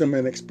of wisdom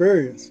and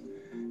experience.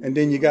 And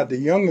then you got the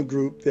younger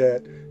group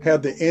that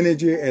have the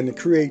energy and the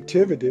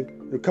creativity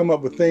to come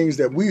up with things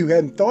that we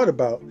hadn't thought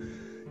about.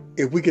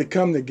 If we could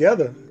come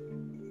together,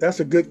 that's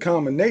a good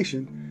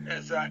combination.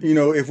 Exactly.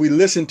 If we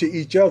listen to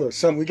each other.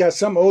 We got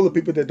some older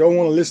people that don't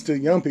want to listen to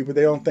young people.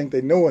 They don't think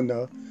they know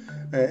enough.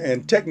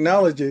 And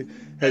technology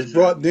has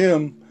brought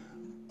them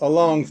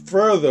along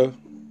further,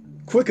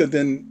 quicker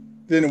than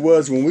it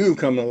was when we were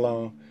coming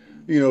along.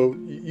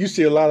 You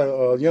see a lot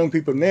of young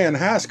people now in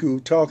high school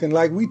talking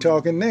like we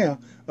talking now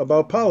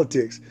about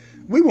politics.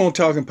 We weren't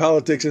talking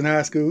politics in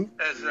high school.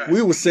 Exactly.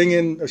 We were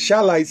singing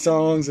Shylight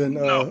songs, and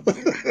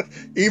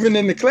even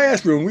in the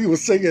classroom, we were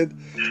singing.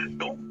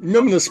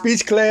 Remember the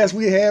speech class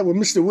we had with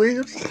Mr.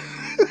 Williams?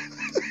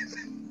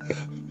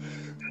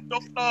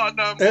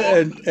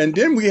 And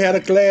then we had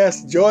a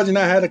class, George and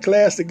I had a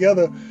class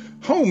together,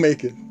 home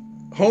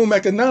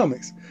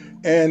economics.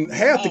 And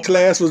half the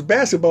class was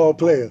basketball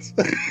players.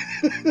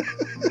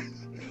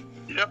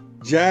 Yep.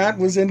 Giant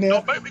was in there.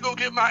 Don't make me go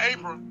get my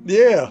apron.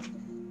 Yeah.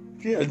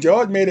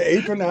 George made an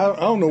apron. I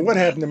don't know what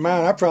happened to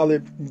mine. I probably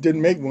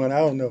didn't make one. I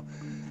don't know.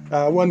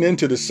 I wasn't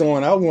into the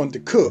sewing. I wanted to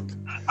cook.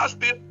 I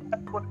still,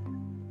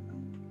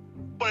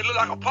 but it looked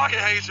like a pocket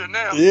hanger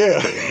now.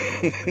 Yeah.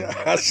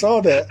 I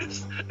saw that.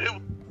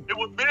 It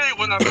was big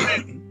when I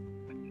made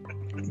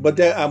But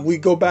that we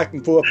go back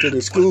and forth to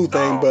the school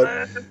thing,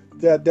 but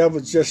that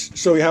was just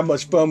show you how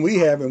much fun we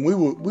have, and we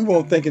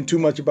weren't thinking too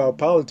much about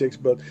politics.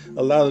 But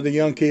a lot of the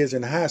young kids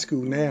in high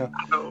school now,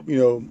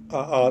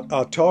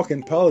 are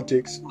talking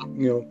politics.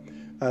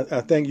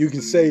 I think you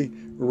can say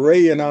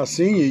Ray in our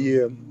senior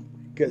year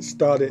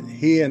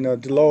he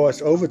and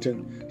Dolores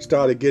Overton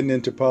started getting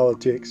into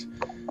politics,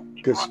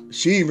 because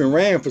she even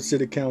ran for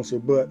city council,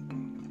 but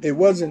it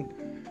wasn't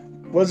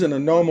a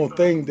normal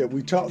thing that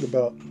we talked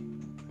about.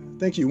 I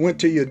think you went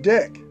to your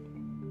deck.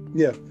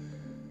 Yeah.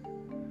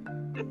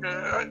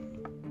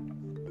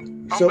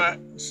 I'm So back.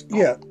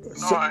 yeah.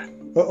 All right.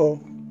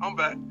 I'm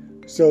back.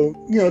 So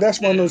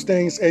that's one of those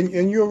things,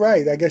 and you're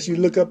right. I guess you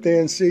look up there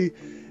and see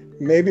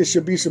maybe it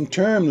should be some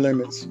term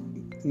limits.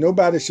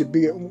 Nobody should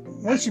be,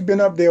 once you've been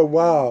up there a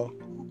while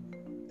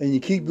and you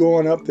keep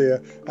going up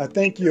there, I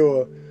think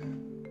your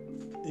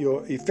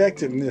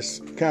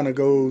effectiveness kind of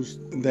goes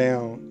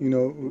down.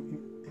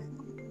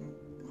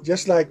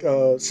 Just like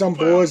some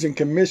boards and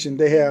commission,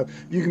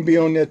 you can be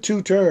on there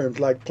 2 terms,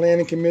 like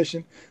planning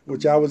commission,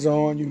 which I was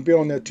on, you can be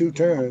on there 2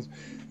 terms.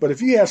 But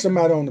if you have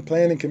somebody on the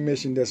planning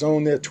commission that's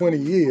on there 20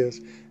 years,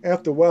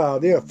 after a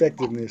while, their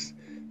effectiveness,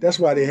 that's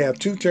why they have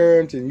 2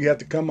 terms and you have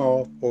to come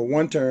off, or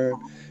 1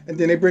 term, and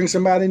then they bring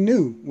somebody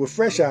new with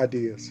fresh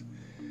ideas.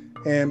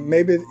 And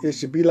maybe it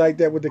should be like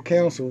that with the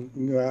council.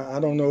 I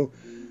don't know,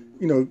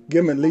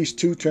 give them at least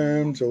 2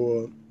 terms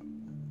or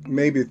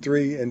maybe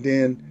 3, and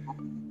then,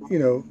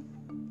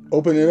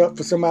 open it up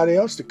for somebody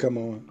else to come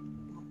on.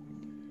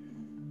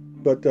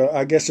 But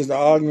I guess there's an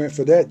argument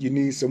for that. You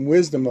need some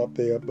wisdom up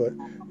there, but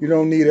you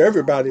don't need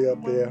everybody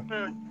up there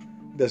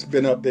that's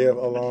been up there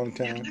a long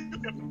time.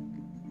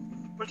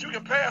 But you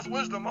can pass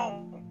wisdom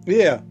on.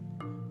 Yeah.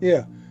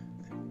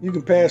 You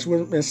can pass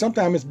wisdom, and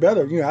sometimes it's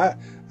better.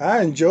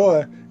 I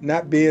enjoy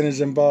not being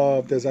as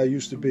involved as I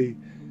used to be.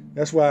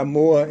 That's why I'm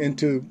more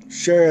into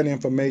sharing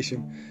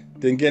information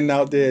than getting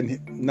out there and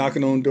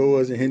knocking on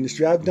doors and hitting the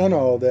street. I've done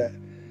all that.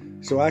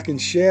 So I can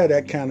share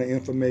that kind of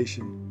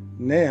information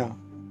now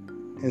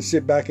and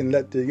sit back and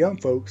let the young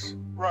folks.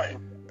 Right.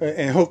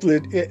 And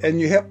hopefully,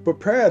 and you help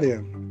prepare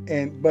them.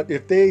 But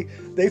if they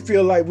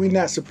feel like we're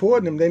not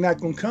supporting them, they're not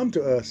going to come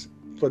to us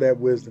for that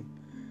wisdom.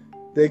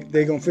 They're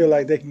going to feel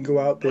like they can go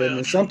out there.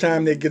 And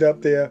sometimes they get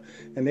up there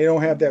and they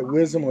don't have that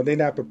wisdom, or they're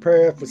not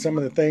prepared for some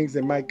of the things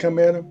that might come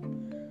at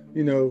them.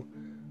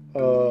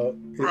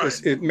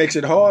 It makes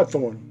it hard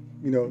for them.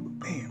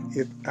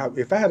 Man,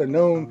 if I had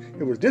known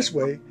it was this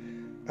way,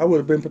 I would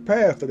have been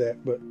prepared for that.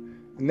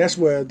 And that's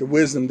where the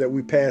wisdom that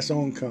we pass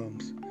on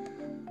comes.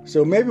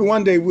 So maybe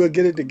one day we'll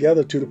get it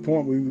together to the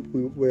point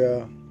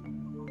where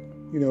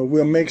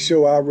we'll make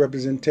sure our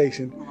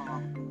representation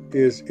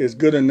is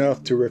good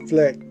enough to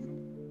reflect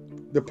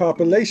the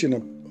population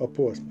of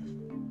Portsmouth.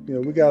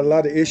 We got a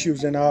lot of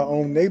issues in our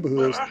own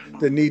neighborhoods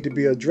that need to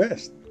be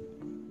addressed.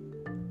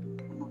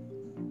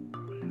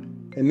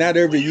 And not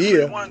every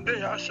year. One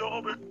day, I sure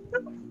hope it.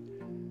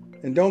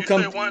 And don't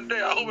come. One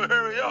day, I hope it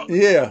hurry up.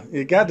 Yeah,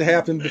 it got to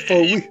happen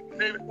before we.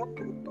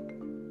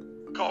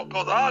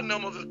 Cause our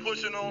numbers is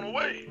pushing on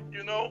away,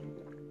 And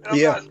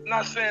I'm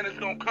not saying it's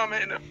gonna come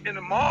in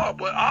the mob,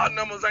 but our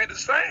numbers ain't the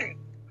same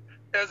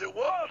as it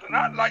was, and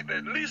I'd like to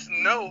at least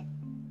know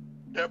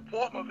that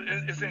Portsmouth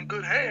is in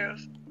good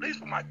hands. At least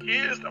for my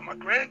kids, or my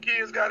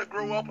grandkids got to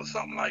grow up or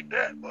something like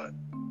that. But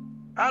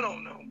I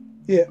don't know.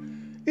 Yeah,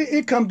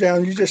 it comes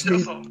down. You just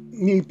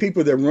need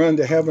people that run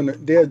to having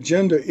their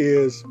agenda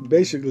is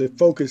basically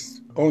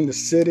focused on the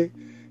city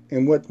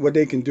and what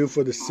they can do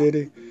for the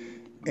city.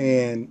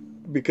 And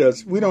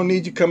because we don't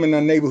need you coming in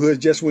our neighborhoods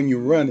just when you're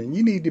running.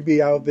 You need to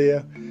be out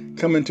there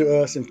coming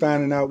to us and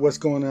finding out what's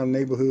going on in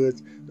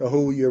neighborhoods the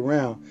whole year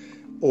round.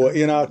 Or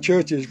in our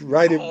churches,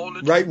 right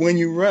when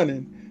you're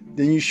running,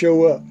 then you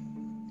show up.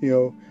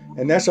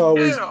 And that's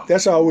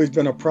always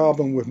been a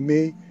problem with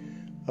me.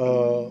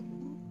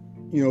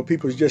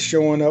 People just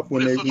showing up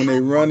when they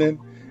running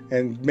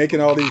and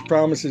making all these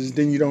promises,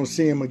 then you don't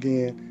see them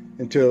again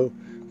until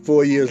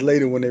 4 years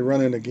later when they're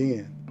running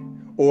again.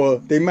 Or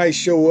they might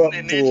show up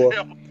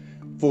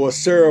for a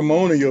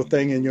ceremonial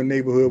thing in your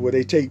neighborhood where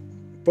they take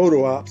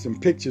photo ops and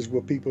pictures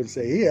with people and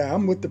say, "Here,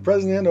 I'm with the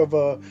president of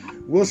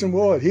Wilson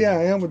Ward. Here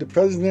I am with the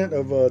president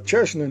of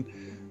Churchland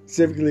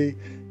Civic League."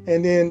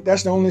 And then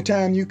that's the only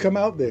time you come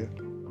out there.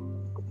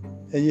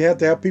 And you have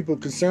to have people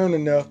concerned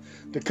enough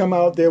to come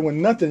out there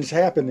when nothing's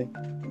happening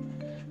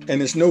and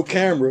there's no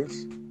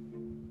cameras.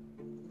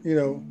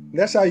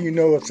 That's how you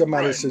know if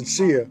somebody's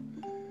sincere.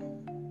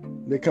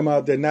 They come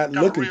out there not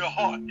looking. Real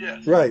heart,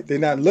 yes. Right. They're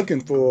not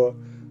looking for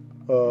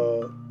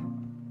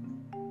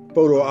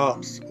photo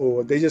ops,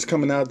 or they just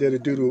coming out there to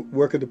do the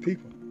work of the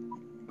people.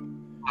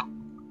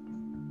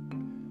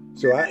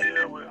 So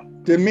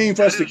didn't mean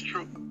for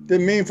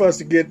us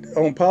to get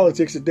on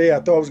politics today. I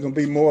thought it was going to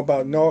be more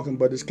about Norcom,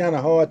 but it's kind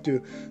of hard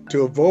to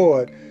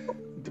avoid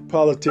the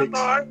politics.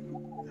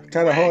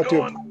 Kind of hard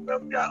to.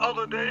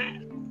 Other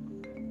days,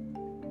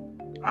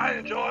 I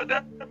enjoyed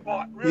that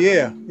part. Really.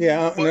 Yeah,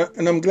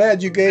 and I'm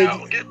glad you gave.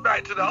 Now, get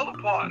back to the other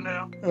part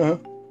now.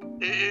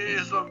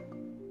 It's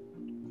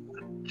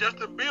just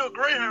to be a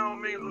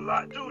Greyhound means a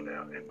lot too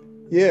now. And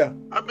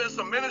I've been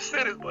to many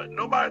cities, but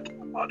nobody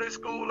talk about their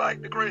school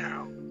like the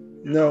Greyhound.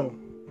 No.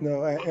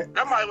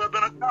 That might have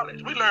been a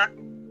college. We learned.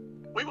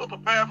 We were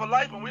prepared for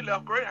life when we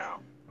left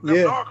Greyhound.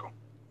 Norcom.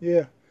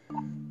 Yeah.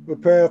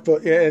 Prepared for,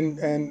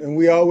 and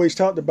we always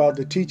talked about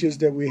the teachers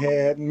that we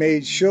had,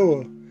 made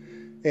sure,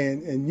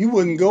 and you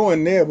wouldn't go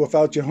in there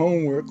without your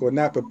homework or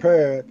not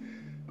prepared,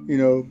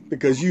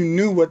 because you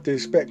knew what to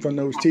expect from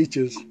those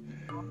teachers,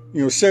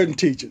 certain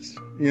teachers,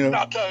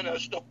 Not telling that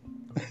stuff.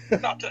 We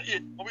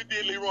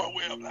did Leroy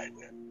Webb like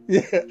that.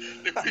 Yeah.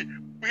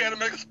 We had to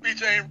make a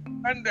speech and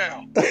run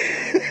down.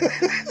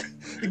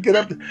 Get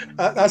up.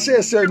 I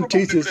said certain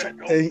teachers,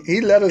 and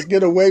he let us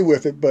get away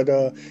with it, but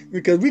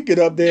because we get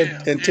up there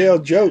and tell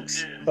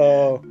jokes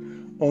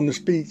on the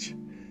speech,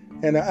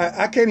 and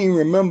I can't even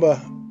remember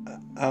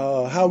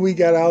how we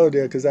got out of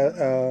there, because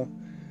I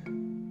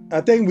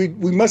think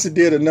we must have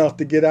did enough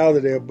to get out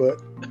of there,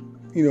 but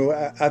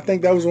I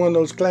think that was one of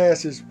those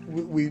classes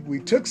we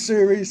took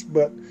serious,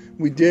 but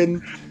we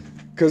didn't,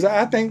 because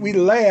I think we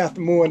laughed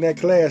more in that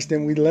class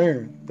than we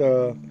learned.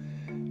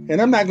 And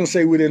I'm not going to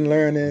say we didn't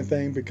learn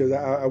anything, because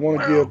I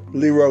want to give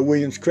Leroy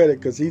Williams credit,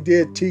 because he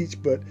did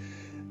teach, but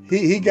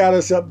he got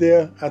us up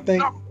there, I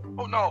think.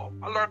 No,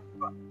 I learned.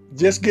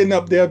 Just getting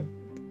up there,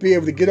 be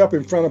able to get up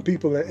in front of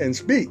people and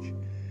speak.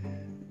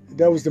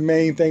 That was the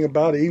main thing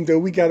about it, even though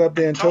we got up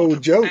there and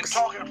told jokes.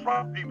 And talk in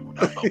front of people.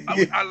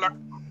 I learned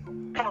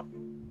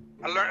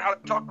how to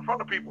talk in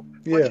front of people.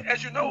 But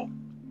as you know,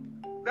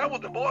 that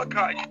was the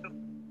boycott year.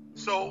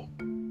 So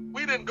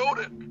we didn't go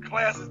to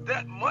classes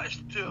that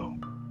much till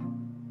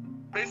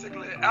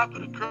basically after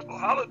the Christmas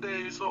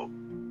holidays. So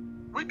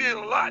we did a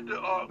lot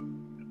to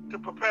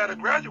prepare to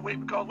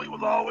graduate, because we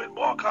was always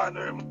boycotting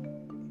everyone.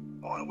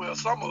 Well,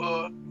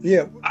 summer,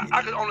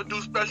 I could only do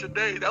special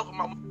days. That's what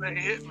my mom ain't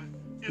hit me.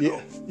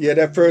 Yeah,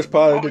 that first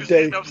part of the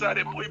day.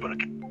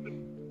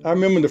 I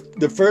remember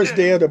the first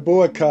day of the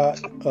boycott.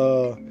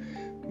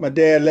 My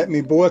dad let me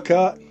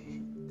boycott,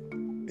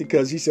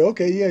 because he said,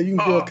 "Okay, yeah, you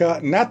can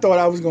boycott." And I thought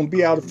I was going to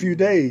be out a few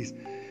days.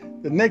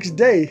 The next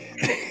day,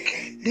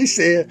 he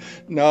said,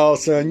 "No,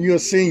 son, you're a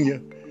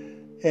senior."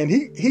 And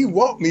he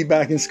walked me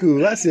back in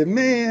school. I said,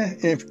 "Man,"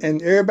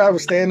 and everybody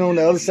was standing on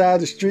the other side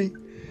of the street,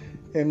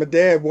 and my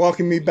dad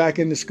walking me back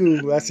into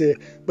school. I said,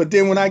 but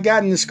then when I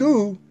got into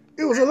school,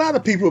 it was a lot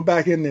of people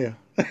back in there.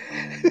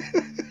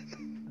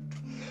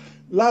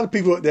 a lot of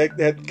people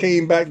that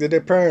came back that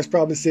their parents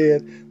probably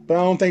said, but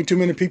I don't think too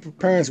many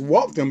parents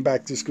walked them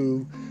back to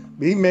school.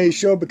 But he made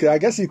sure, because I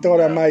guess he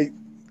thought I might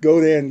go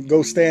there and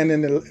go stand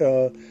in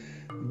the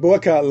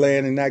boycott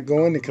land and not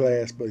go into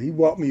class. But he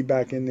walked me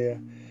back in there,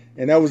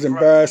 and that was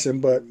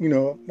embarrassing. But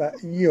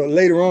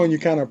later on you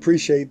kind of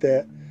appreciate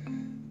that,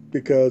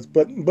 because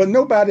but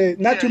nobody,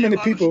 not too many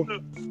people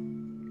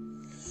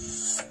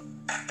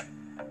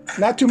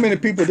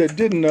that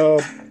didn't.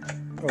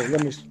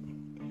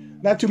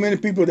 Not too many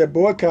people that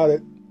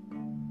boycotted.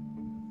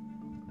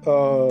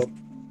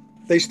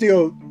 They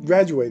still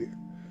graduated.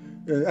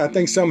 I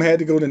think some had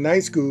to go to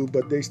night school,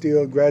 but they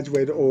still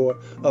graduated, or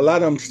a lot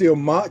of them still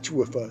march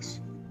with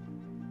us.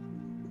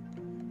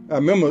 I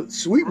remember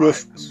Sweet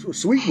Wolf,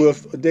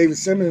 David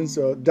Simmons,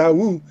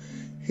 Dawu,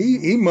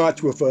 he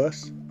marched with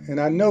us,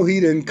 and I know he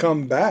didn't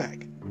come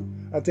back.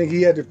 I think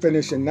he had to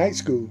finish in night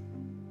school.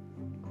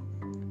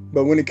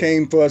 But when it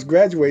came for us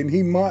graduating,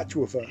 he marched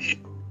with us.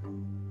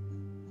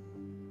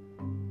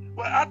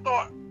 Well, I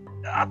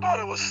thought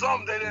it was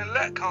something they didn't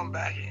let come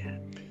back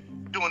in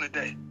during the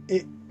day.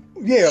 And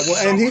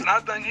I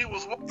think he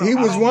was one of them. He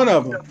was one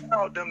of them.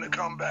 Allowed them to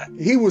come back.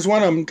 He was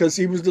one of them because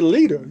he was the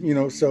leader,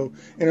 So,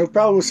 and there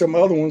probably was some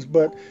other ones,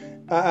 but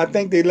I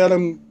think they let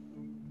him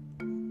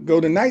go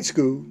to night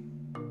school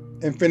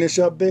and finish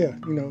up there,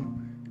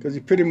 because he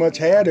pretty much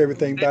had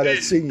everything by that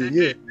senior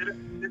year.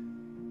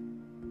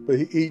 But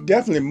he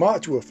definitely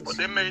marched with us. But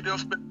they made them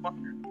spend money.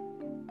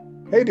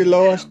 Hey,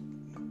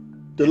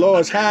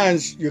 Dolores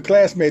Hines, your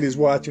classmate, is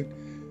watching.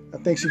 I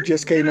think she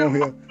just came on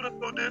here.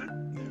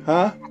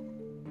 Huh?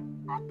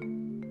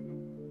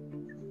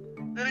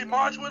 Did he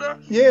march with us?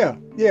 Yeah,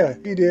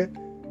 he did.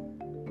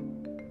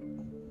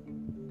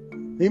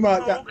 He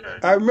marched. Okay.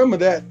 I remember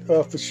that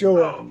for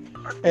sure. Oh.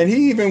 And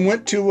he even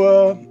went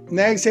to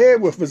Nags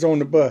Head with us on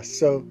the bus.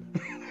 So,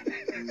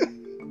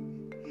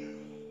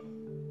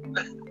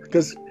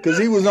 because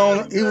he was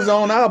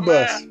on our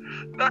bus.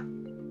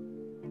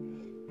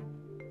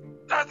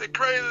 That's the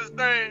craziest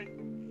thing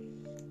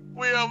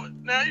we ever.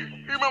 Now you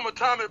remember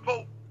Tommy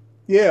Pope?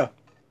 Yeah.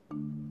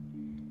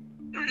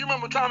 You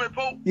remember Tommy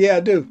Pope? Yeah, I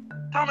do.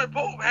 Tommy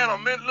Pope had a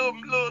little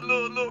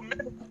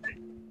mini.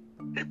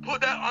 He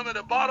put that under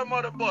the bottom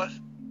of the bus,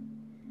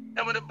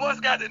 and when the bus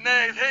got to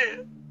Nags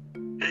Head,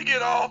 he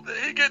get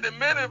the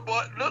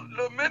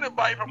little mini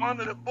bike from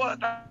under the bus.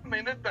 I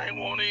mean, this thing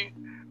won't even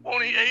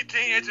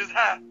 18 inches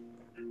high.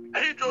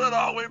 And he drove it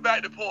all the way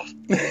back to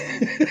Portsmouth.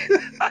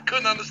 I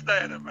couldn't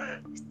understand it,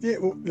 man. Yeah,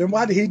 well, then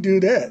why did he do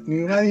that?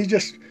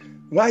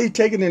 Why he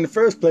take it in the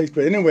first place?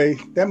 But anyway,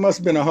 that must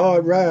have been a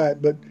hard ride.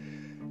 But,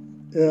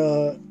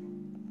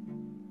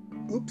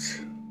 oops.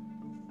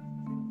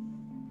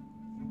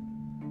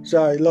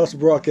 Sorry, lost the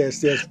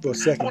broadcast there for a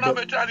second. I've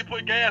been trying to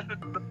put gas in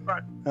the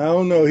front. I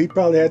don't know. He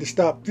probably had to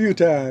stop a few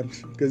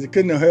times because he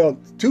couldn't have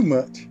held too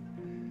much.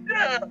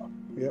 Yeah.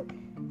 Yep.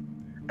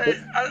 Hey,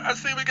 I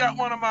see we got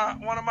one of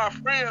my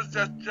friends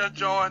just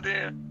joined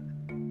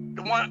in.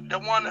 The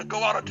one that go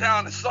out of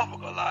town in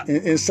Suffolk a lot.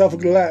 In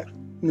Suffolk a lot,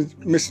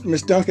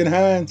 Miss Duncan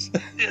Hines.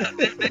 Yeah,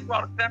 they go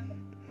out of town.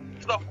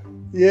 Suffolk.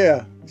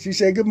 Yeah, she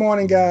said, "Good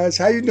morning, guys.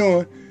 How you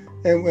doing?"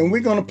 And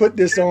we're gonna put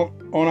this on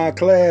our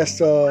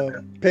class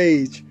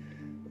page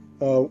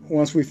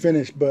once we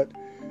finish. But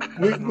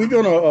we're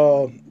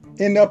gonna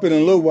end up in a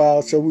little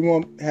while, so we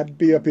won't have to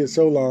be up here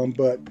so long.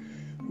 But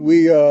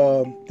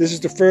this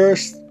is the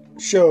first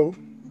show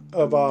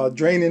of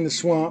Draining the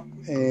Swamp,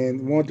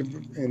 and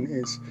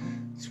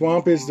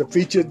Swamp is the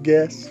featured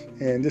guest,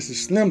 and this is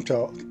Slim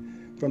Talk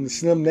from the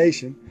Slim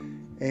Nation,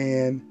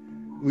 and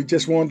we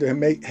just wanted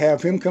to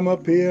have him come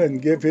up here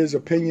and give his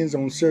opinions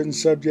on certain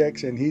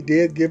subjects, and he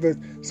did give us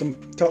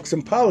talk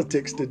some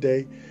politics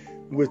today,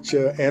 which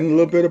and a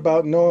little bit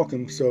about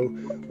Norcom. So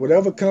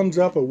whatever comes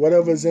up or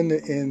whatever's in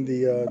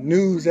the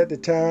news at the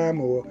time,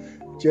 or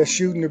just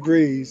shooting the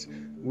breeze,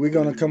 we're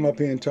going to come up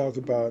here and talk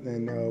about,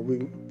 and we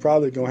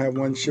probably going to have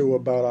one show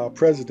about our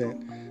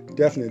president.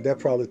 Definitely, that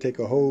probably take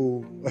a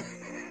whole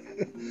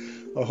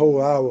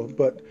hour.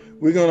 But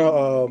we're going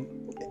to,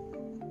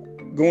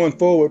 going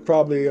forward,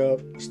 probably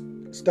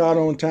start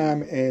on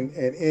time and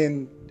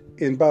end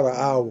in about an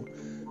hour.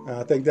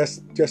 I think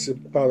that's just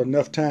about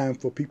enough time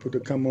for people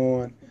to come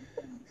on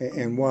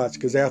and watch,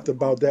 because after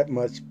about that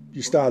much,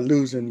 you start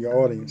losing your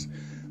audience.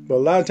 But a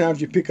lot of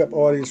times you pick up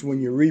audience when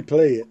you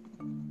replay it,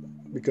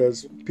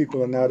 because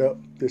people are not up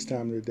this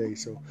time of the day.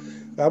 So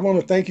I want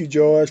to thank you,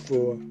 George,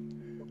 for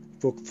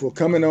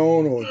coming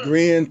on or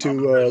agreeing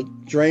to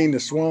drain the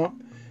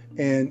swamp.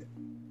 And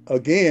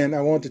again,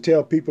 I want to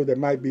tell people that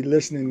might be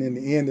listening in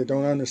the end that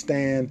don't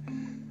understand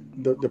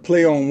the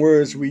play on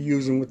words we're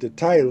using with the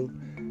title.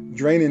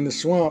 Draining the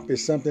swamp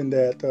is something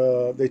that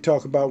they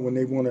talk about when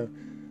they want to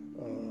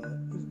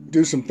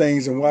do some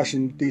things in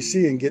Washington,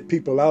 D.C. and get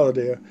people out of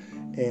there.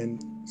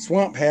 And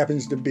swamp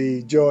happens to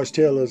be George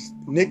Taylor's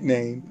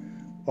nickname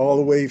all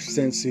the way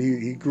since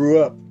he grew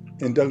up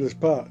in Douglas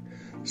Park.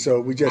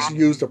 So we just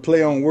used a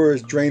play on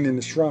words, draining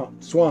the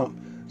swamp.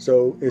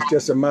 So it's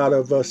just a matter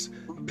of us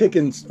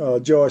picking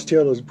George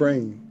Taylor's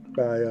brain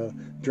by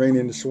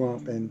draining the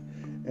swamp. And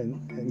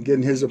and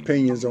getting his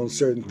opinions on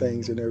certain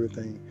things and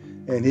everything.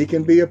 And he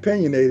can be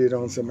opinionated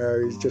on some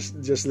areas.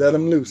 Just let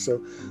him loose. So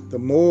the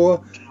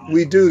more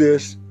we do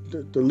this,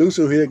 the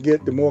looser he'll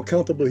get, the more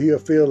comfortable he'll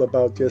feel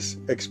about just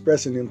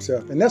expressing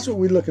himself. And that's what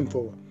we're looking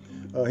for,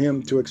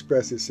 him to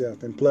express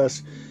himself. And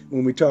plus,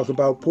 when we talk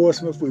about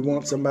Portsmouth, we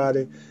want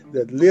somebody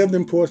that lived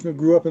in Portsmouth,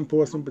 grew up in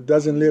Portsmouth, but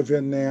doesn't live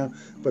here now,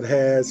 but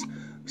has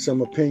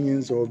some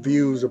opinions or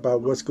views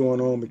about what's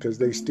going on because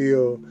they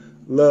still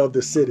love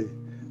the city.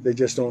 They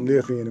just don't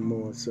live here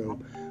anymore. So,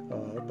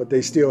 but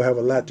they still have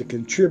a lot to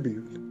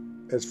contribute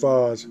as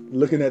far as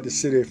looking at the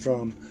city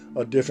from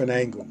a different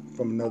angle,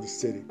 from another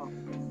city.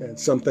 And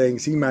some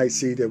things he might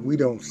see that we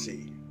don't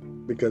see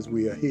because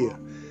we are here.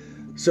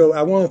 So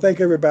I want to thank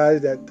everybody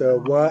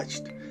that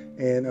watched.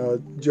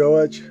 And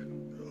George,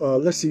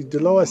 let's see,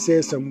 Dolores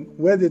says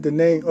where did the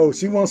name,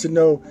 she wants to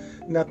know,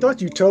 and I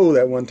thought you told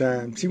that one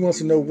time, she wants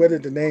to know where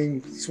did the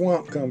name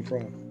Swamp come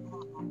from.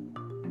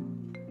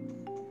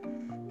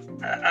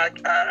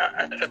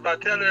 If I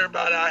tell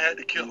everybody, I had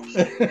to kill them.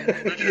 So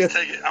we just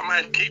take it. I'm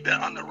going to keep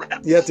that on the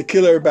wraps. You have to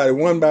kill everybody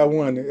one by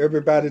one,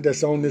 everybody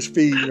that's on this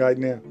feed right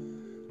now.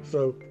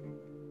 So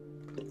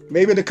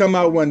maybe it'll come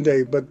out one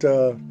day, but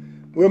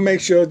we'll make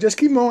sure. Just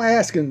keep on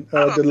asking,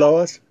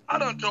 Dolores. I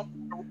don't know.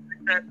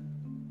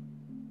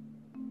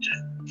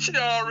 She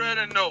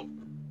already know.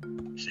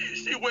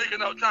 She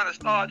waking up trying to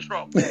start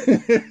trouble.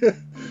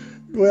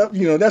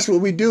 Well, that's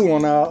what we do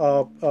on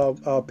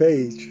our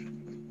page.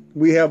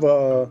 We have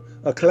a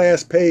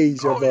class page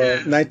of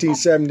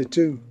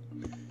 1972.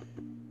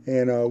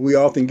 And we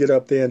often get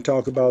up there and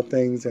talk about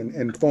things and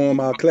inform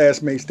our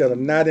classmates that are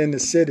not in the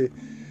city.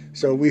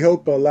 So we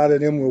hope a lot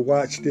of them will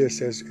watch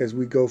this as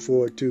we go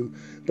forward too.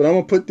 But I'm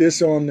gonna put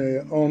this on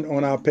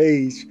our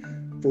page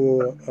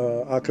for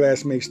our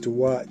classmates to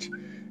watch,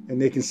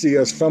 and they can see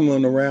us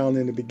fumbling around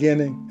in the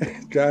beginning,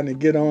 trying to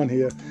get on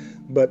here.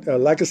 But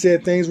like I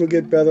said, things will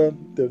get better.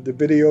 The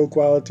video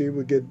quality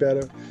will get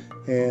better,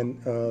 and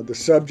the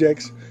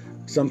subjects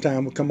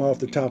sometimes will come off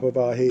the top of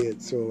our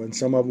heads. So, and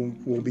some of them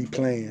will be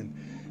planned,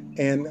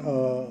 and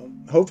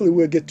hopefully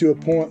we'll get to a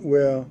point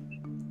where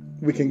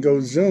we can go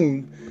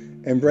Zoom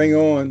and bring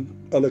on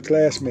other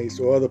classmates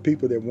or other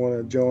people that want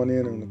to join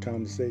in on the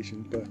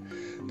conversation. But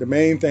the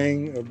main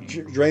thing of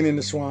draining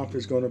the swamp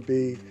is going to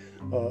be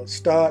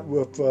start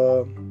with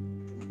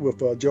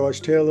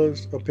George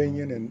Taylor's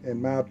opinion and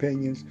my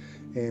opinions,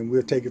 and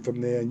we'll take it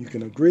from there. And you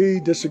can agree,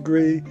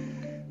 disagree.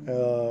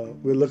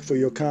 We'll look for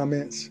your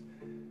comments.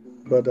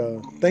 But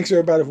thanks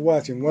everybody for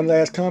watching. One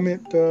last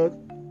comment,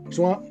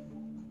 Swamp?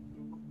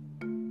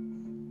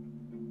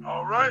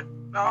 All right.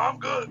 No, I'm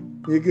good.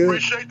 You good?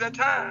 Appreciate that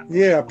time.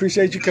 Yeah, I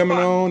appreciate you coming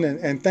on,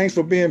 and thanks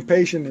for being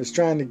patient and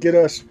trying to get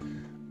us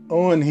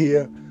on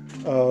here.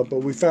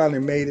 But we finally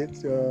made it.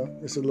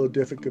 It's a little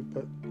difficult,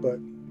 but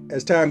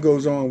as time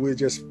goes on, we'll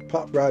just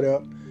pop right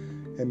up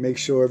and make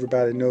sure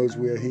everybody knows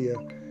we're here.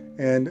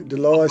 And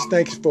Dolores,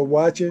 thanks for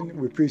watching.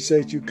 We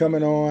appreciate you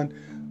coming on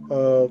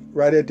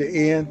right at the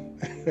end.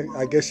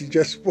 I guess you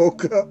just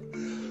woke up.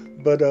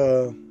 But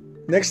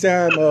next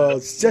time,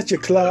 set your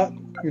clock.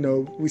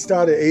 We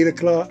start at 8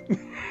 o'clock.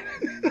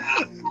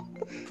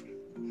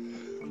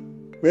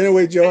 But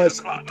anyway, George. 8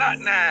 o'clock, not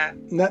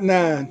 9. Not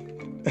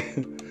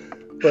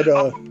 9. But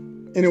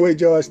anyway,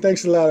 George,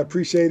 thanks a lot. I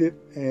appreciate it.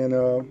 And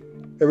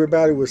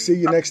everybody, will see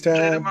you next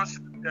time.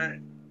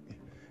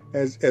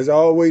 As I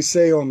always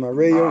say on my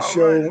radio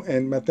show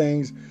and my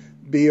things,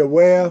 be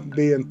aware,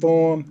 be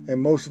informed,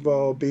 and most of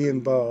all, be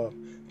involved.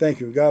 Thank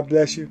you. God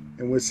bless you,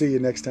 and we'll see you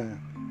next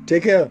time.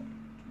 Take care.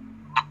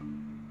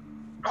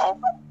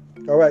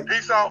 All right.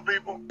 Peace out,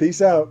 people.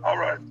 Peace out. All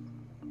right.